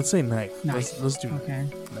 knife. Let's say knife. Knife. Let's do okay.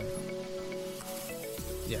 Knife.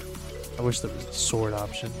 Yeah. I wish there was a sword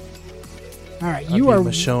option. All right, I'd be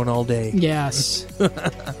Michonne all day. Yes.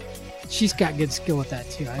 She's got good skill with that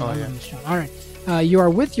too. I love Michonne. All right. You are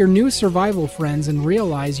with your new survival friends and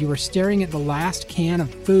realize you are staring at the last can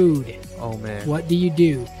of food. Oh man. What do you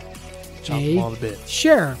do? Chop them all to bits.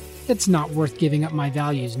 Share. It's not worth giving up my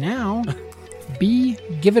values now. B.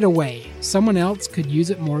 Give it away. Someone else could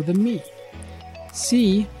use it more than me.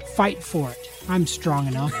 C. Fight for it. I'm strong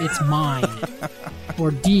enough. It's mine.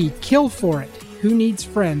 Or D. Kill for it. Who needs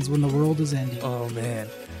friends when the world is ending? Oh man.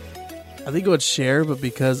 I think I would share, but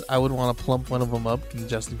because I would want to plump one of them up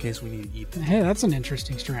just in case we need to eat them. Hey, that's an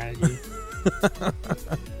interesting strategy.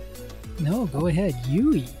 No, go ahead.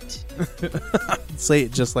 You eat. Say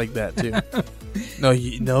it just like that too.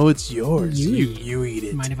 No, it's yours. You eat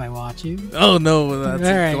it. Mind if I watch you? Oh no,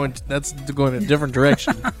 that's going in a different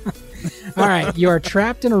direction. All right, you are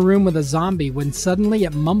trapped in a room with a zombie when suddenly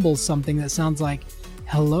it mumbles something that sounds like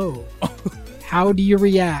 "hello." How do you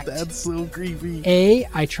react? That's so creepy. A.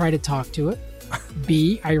 I try to talk to it.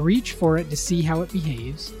 B. I reach for it to see how it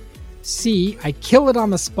behaves. C. I kill it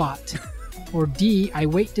on the spot. Or D. I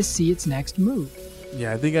wait to see its next move.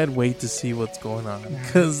 Yeah, I think I'd wait to see what's going on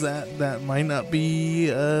because that might not be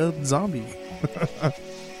a zombie. All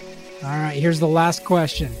right, here's the last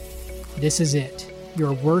question. This is it.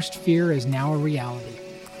 Your worst fear is now a reality.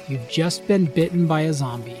 You've just been bitten by a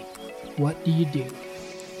zombie. What do you do?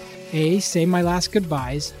 A. Say my last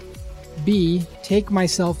goodbyes. B. Take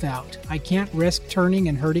myself out. I can't risk turning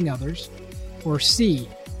and hurting others. Or C.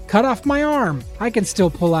 Cut off my arm. I can still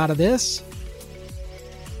pull out of this.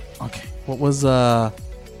 Okay. What was the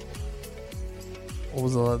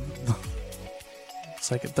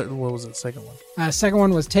second one? Second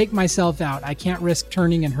one was take myself out. I can't risk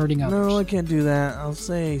turning and hurting others. No, I can't do that. I'll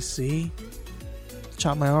say C.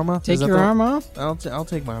 Chop my arm off. Take your arm off? I'll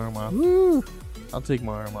take my arm off. Woo. I'll take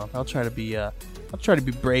my arm off. I'll try to be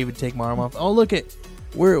brave and take my arm off. Oh, look at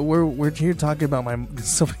we're here talking about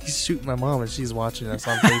somebody's shooting my mom and she's watching us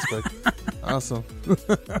on Facebook. Awesome.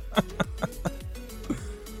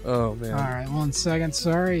 Oh man. All right, 1 second.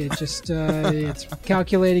 Sorry, it just it's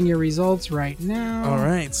calculating your results right now. All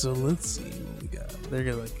right, so let's see what we got. They're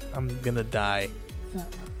gonna I'm gonna die.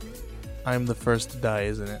 I'm the first to die,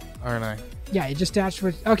 isn't it? Aren't I? Yeah, you just dashed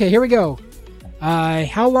with. Okay, here we go.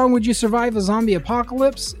 How long would you survive a zombie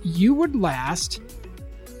apocalypse? You would last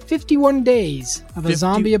 51 days of a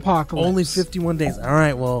zombie apocalypse. Only 51 days. All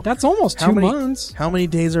right, well, that's almost 2 months. How many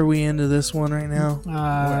days are we into this one right now?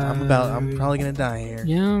 I'm probably gonna die here.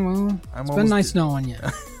 Yeah, well, it's been nice knowing you.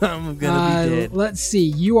 I'm gonna be dead. Let's see.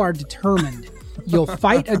 You are determined. You'll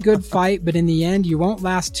fight a good fight, but in the end, you won't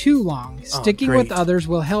last too long. Sticking with others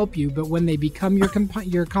will help you, but when they become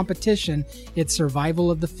your competition, it's survival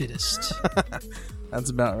of the fittest. That's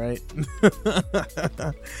about right.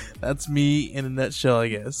 That's me in a nutshell, I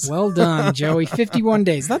guess. Well done, Joey. 51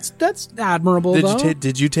 days. That's admirable, though.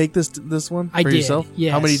 Did you take this one for yourself?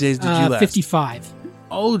 Yes. How many days did you last? 55.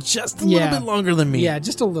 Oh, just a little bit longer than me. Yeah,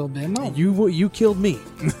 just a little bit. No. You killed me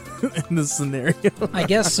in this scenario. I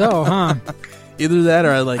guess so, huh? Either that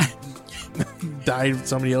or I died.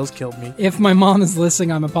 Somebody else killed me. If my mom is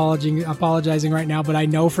listening, I'm apologizing right now, but I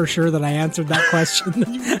know for sure that I answered that question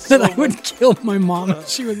that I would kill my mom if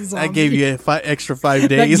she was a zombie. I gave you extra 5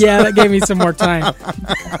 days. That gave me some more time.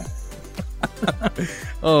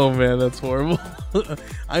 Oh man, that's horrible.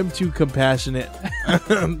 I'm too compassionate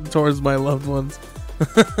towards my loved ones.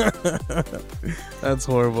 That's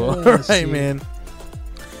horrible. All right, man.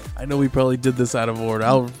 I know we probably did this out of order.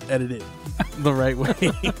 I'll edit it the right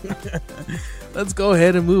way. Let's go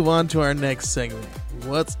ahead and move on to our next segment.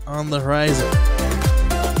 What's on the horizon?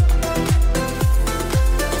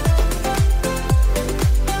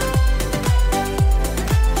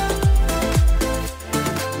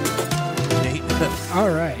 All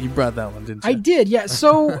right. You brought that one, didn't you? I did, yeah.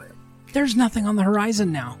 So there's nothing on the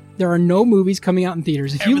horizon now. There are no movies coming out in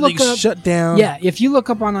theaters. If you look up, shut down. Yeah, if you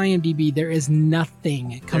look up on IMDb, there is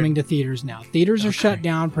nothing coming to theaters now. Theaters are shut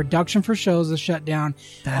down. Production for shows is shut down.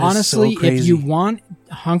 That Honestly, is so crazy. if you want,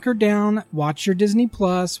 hunker down, watch your Disney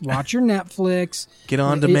Plus, watch your Netflix. Get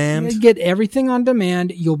on demand. Get everything on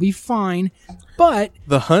demand. You'll be fine. But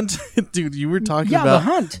The Hunt, dude, you were talking about The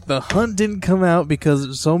Hunt. The Hunt didn't come out because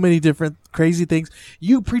of so many different crazy things.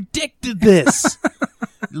 You predicted this.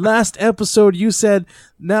 Last episode, you said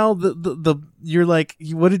now you're like,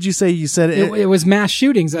 what did you say? You said it was mass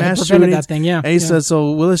shootings that prevented that thing. Yeah. And he said,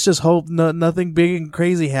 so let's just hope nothing big and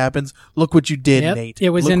crazy happens. Look what you did, Nate. It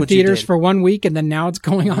was in theaters for 1 week, and then now it's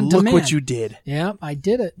going on demand. Look what you did. Yep, I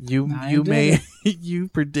did it. You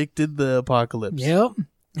predicted the apocalypse. Yep.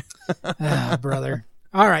 Brother.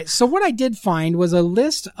 All right. So what I did find was a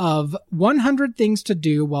list of 100 things to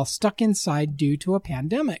do while stuck inside due to a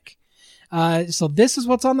pandemic. So this is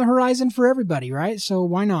what's on the horizon for everybody, right? So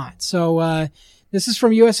why not? So this is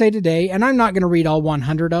from USA Today, and I'm not going to read all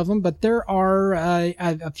 100 of them, but there are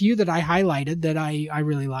a few that I highlighted that I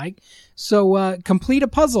really like. So complete a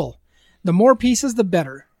puzzle. The more pieces, the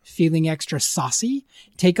better. Feeling extra saucy?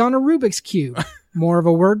 Take on a Rubik's Cube. More of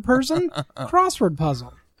a word person? Crossword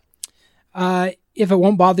puzzle. If it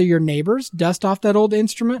won't bother your neighbors, dust off that old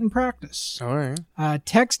instrument and practice. All right.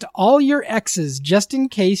 Text all your exes just in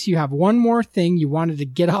case you have one more thing you wanted to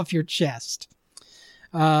get off your chest.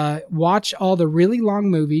 Watch all the really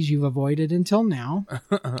long movies you've avoided until now.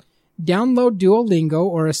 Download Duolingo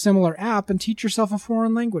or a similar app and teach yourself a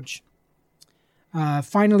foreign language.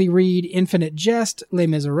 Finally read Infinite Jest, Les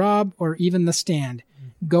Miserables, or even The Stand.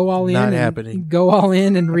 Go all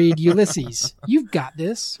in and read Ulysses. You've got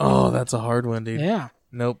this. Oh, that's a hard one, dude. Yeah.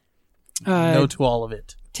 Nope. No to all of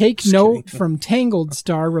it. Take note from Tangled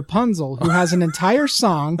star Rapunzel, who has an entire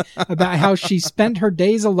song about how she spent her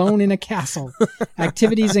days alone in a castle.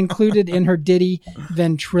 Activities included in her ditty: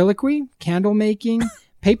 ventriloquy, candle making,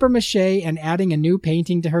 paper mache, and adding a new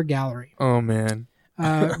painting to her gallery. Oh, man.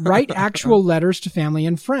 Write actual letters to family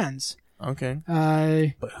and friends. Okay.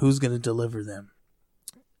 But who's going to deliver them?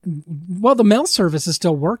 Well, the mail service is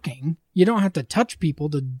still working. You don't have to touch people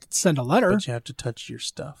to send a letter. But you have to touch your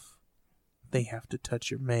stuff. They have to touch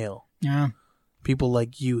your mail. Yeah. People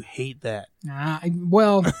like you hate that.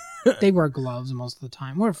 Well, they wear gloves most of the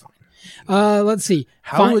time. We're fine. Let's see.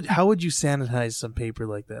 How would you sanitize some paper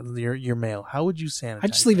like that? Your mail. How would you sanitize? I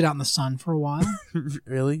just leave it out in the sun for a while.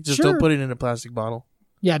 Really? Just don't put it in a plastic bottle.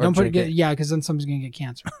 Yeah, don't put it. Yeah, because then somebody's gonna get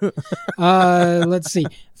cancer. Let's see.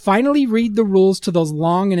 Finally, read the rules to those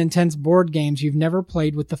long and intense board games you've never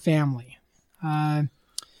played with the family.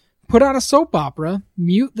 Put on a soap opera,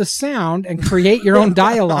 mute the sound, and create your own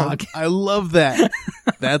dialogue. I love that.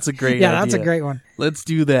 That's a great idea. That's a great one. Let's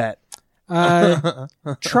do that.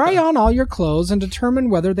 Try on all your clothes and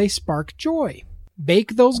determine whether they spark joy.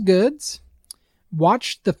 Bake those goods.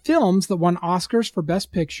 Watch the films that won Oscars for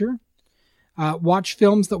Best Picture. Watch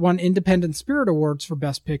films that won Independent Spirit Awards for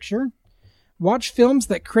Best Picture. Watch films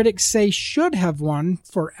that critics say should have won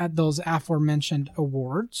for those aforementioned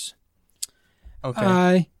awards.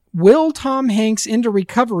 Okay. Will Tom Hanks into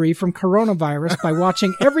recovery from coronavirus by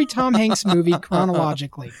watching every Tom Hanks movie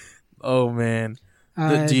chronologically. Oh, man.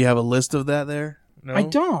 Do you have a list of that there? No? I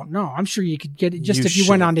don't. No, I'm sure you could get it if you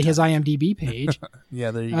went onto his IMDb page.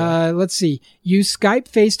 Yeah, there you go. Let's see. Use Skype,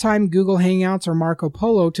 FaceTime, Google Hangouts, or Marco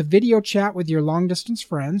Polo to video chat with your long-distance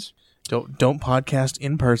friends. Don't podcast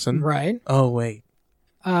in person. Right. Oh, wait.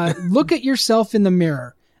 Look at yourself in the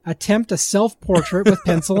mirror. Attempt a self-portrait with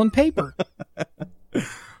pencil and paper.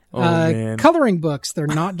 Man. Coloring books. They're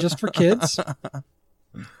not just for kids.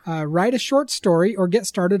 Write a short story or get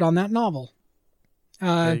started on that novel.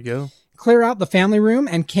 There you go. Clear out the family room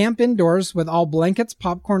and camp indoors with all blankets,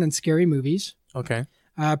 popcorn, and scary movies. Okay.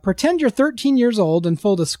 Pretend you're 13 years old and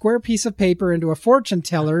fold a square piece of paper into a fortune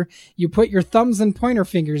teller you put your thumbs and pointer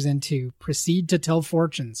fingers into. Proceed to tell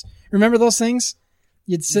fortunes. Remember those things?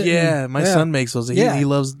 You'd sit. Yeah, my son makes those. He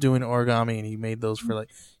loves doing origami, and he made those for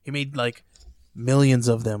millions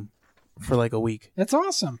of them for a week. That's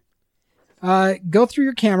awesome. Go through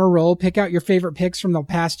your camera roll, pick out your favorite pics from the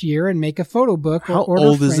past year, and make a photo book. How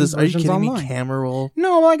old is this? Are you kidding me? Camera roll?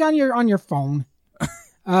 No, like on your phone.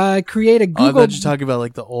 Create a Google. I thought you were talking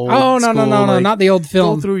about the old. Oh no, not the old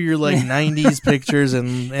film. Go through your 90s pictures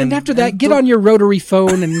and after that, get on your rotary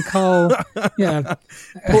phone and call. Yeah,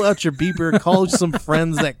 pull out your beeper, call some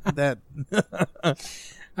friends that.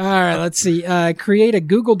 All right, let's see. Create a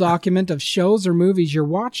Google document of shows or movies you're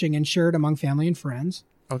watching and share it among family and friends.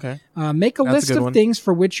 Okay. Make a list of things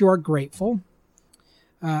for which you are grateful.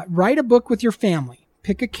 Write a book with your family.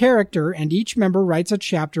 Pick a character, and each member writes a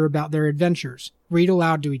chapter about their adventures. Read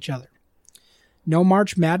aloud to each other. No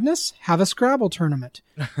March Madness? Have a Scrabble tournament.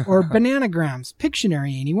 Or Bananagrams.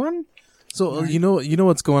 Pictionary, anyone? So, you know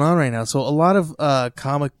what's going on right now. So, a lot of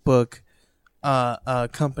comic book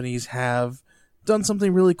companies have done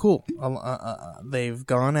something really cool. They've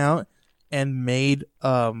gone out and made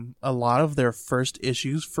a lot of their first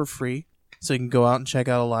issues for free. So you can go out and check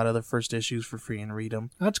out a lot of the first issues for free and read them.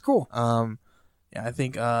 That's cool. Yeah, I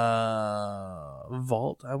think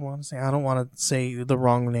Vault. I want to say. I don't want to say the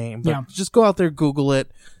wrong name, but just go out there, Google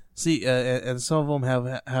it, see. And some of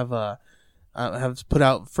them have put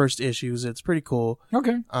out first issues. It's pretty cool.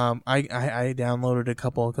 Okay. I downloaded a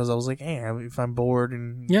couple because I was like, hey, if I'm bored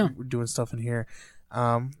and we're doing stuff in here,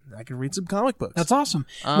 I can read some comic books. That's awesome.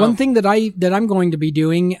 One thing that I'm going to be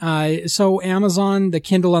doing, so Amazon, the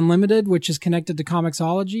Kindle Unlimited, which is connected to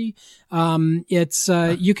Comixology, it's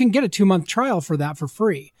you can get a 2-month trial for that for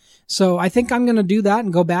free. So I think I'm going to do that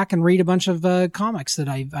and go back and read a bunch of comics that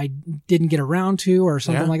I didn't get around to or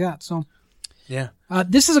something like that. So yeah.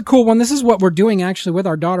 This is a cool one. This is what we're doing actually with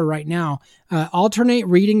our daughter right now. Alternate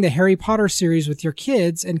reading the Harry Potter series with your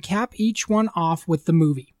kids and cap each one off with the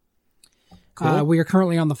movie. Cool. We are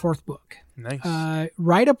currently on the 4th book. Nice.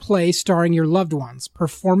 Write a play starring your loved ones.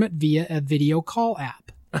 Perform it via a video call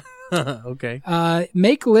app. Okay.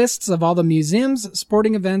 Make lists of all the museums,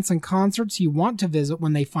 sporting events, and concerts you want to visit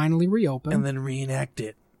when they finally reopen. And then reenact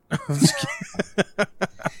it.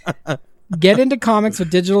 Get into comics with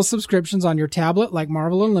digital subscriptions on your tablet like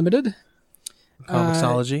Marvel Unlimited.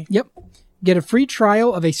 Comixology. Yep. Get a free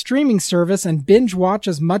trial of a streaming service and binge watch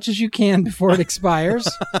as much as you can before it expires.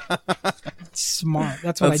 Smart.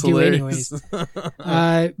 That's what I do hilarious.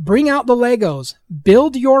 anyways. Bring out the Legos.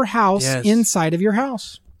 Build your house inside of your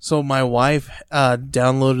house. So my wife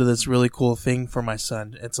downloaded this really cool thing for my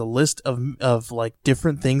son. It's a list of like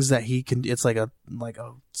different things that he can. It's like a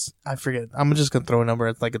I forget. I'm just gonna throw a number.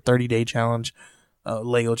 It's like a 30-day challenge,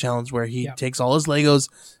 Lego challenge, where he takes all his Legos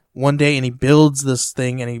one day and he builds this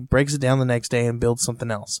thing and he breaks it down the next day and builds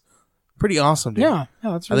something else. Pretty awesome, dude. Yeah,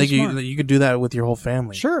 that's really smart. I think you could do that with your whole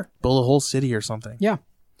family. Sure. Build a whole city or something. Yeah.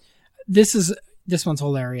 This one's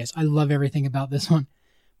hilarious. I love everything about this one.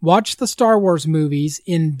 Watch the Star Wars movies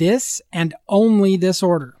in this and only this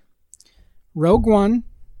order. Rogue One.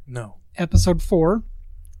 No. Episode 4.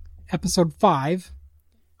 Episode 5.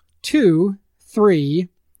 2, 3.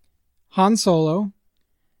 Han Solo.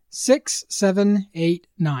 6, 7, 8,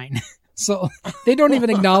 9. So they don't even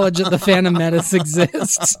acknowledge that the Phantom Menace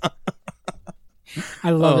exists. I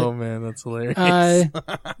love it. Oh, man, that's hilarious.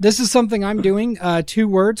 This is something I'm doing. 2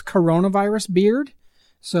 words, coronavirus beard.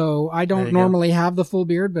 So I don't normally have the full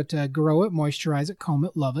beard, but grow it, moisturize it, comb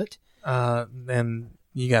it, love it. And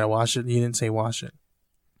you got to wash it. You didn't say wash it.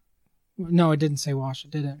 No, it didn't say wash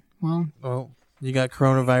it, did it? Well, you got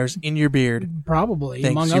coronavirus in your beard. Probably,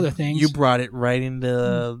 among other things. You brought it right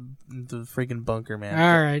into the freaking bunker, man.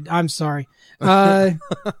 All right, I'm sorry.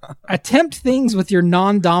 Attempt things with your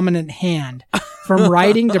non-dominant hand, from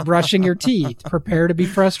writing to brushing your teeth. Prepare to be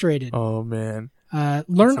frustrated. Oh, man.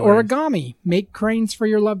 Learn origami. Make cranes for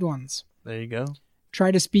your loved ones. There you go.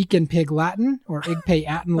 Try to speak in Pig Latin or Igpe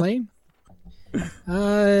Atenlay.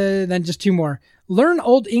 Then just 2 more. Learn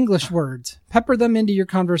Old English words. Pepper them into your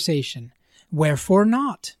conversation. Wherefore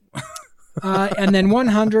not? And then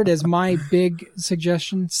 100 is my big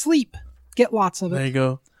suggestion. Sleep. Get lots of it. There you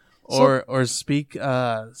go. Or speak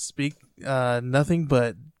nothing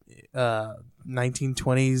but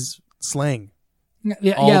 1920s slang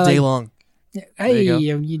all day long. Hey,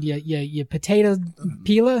 you potato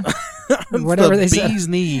peeler? Whatever they say. Bee's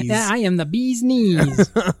knees. Yeah, I am the bee's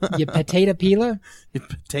knees. You potato peeler? You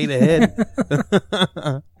potato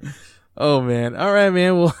head. Oh, man. All right,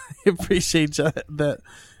 man. Well, I appreciate that.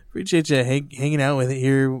 Appreciate you hanging out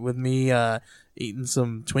here with me, eating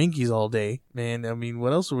some Twinkies all day, man. I mean,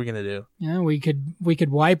 what else are we gonna do? Yeah, we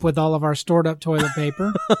could wipe with all of our stored up toilet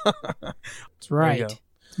paper. That's right.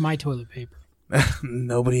 It's my toilet paper.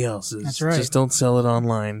 Nobody else's. That's right. Just don't sell it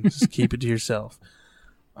online. Just keep it to yourself.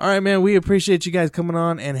 All right, man. We appreciate you guys coming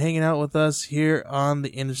on and hanging out with us here on the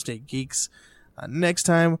Interstate Geeks. Next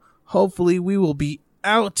time, hopefully, we will be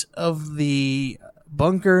out of the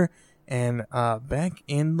bunker and back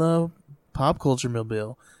in the pop culture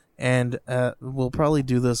mobile. And we'll probably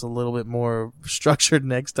do this a little bit more structured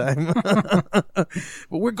next time. But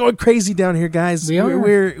we're going crazy down here, guys.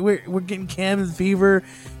 We're getting cabin fever,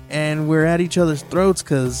 and we're at each other's throats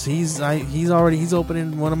because he's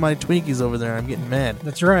opening one of my Twinkies over there. I'm getting mad.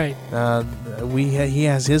 That's right. He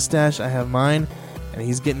has his stash, I have mine, and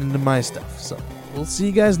he's getting into my stuff. So we'll see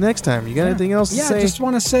you guys next time. You got anything else to say? Yeah, I just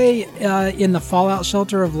want to say, in the fallout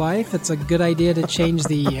shelter of life, it's a good idea to change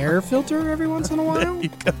the air filter every once in a while. There you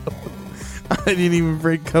go. I didn't even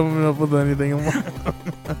break coming up with anything.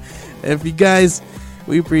 If you guys,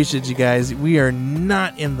 we appreciate you guys. We are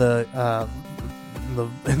not in the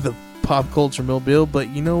pop culture mobile, but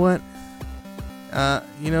you know what?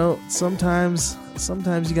 Sometimes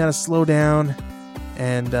you gotta slow down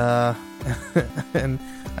and and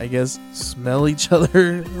I guess smell each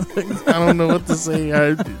other. I don't know what to say.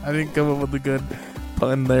 I didn't come up with a good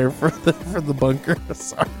pun there for the bunker.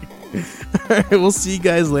 Sorry. All right, we'll see you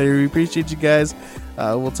guys later. We appreciate you guys.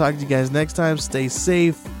 We'll talk to you guys next time. Stay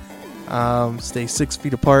safe. Stay 6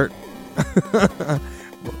 feet apart.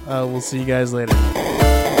 We'll see you guys later.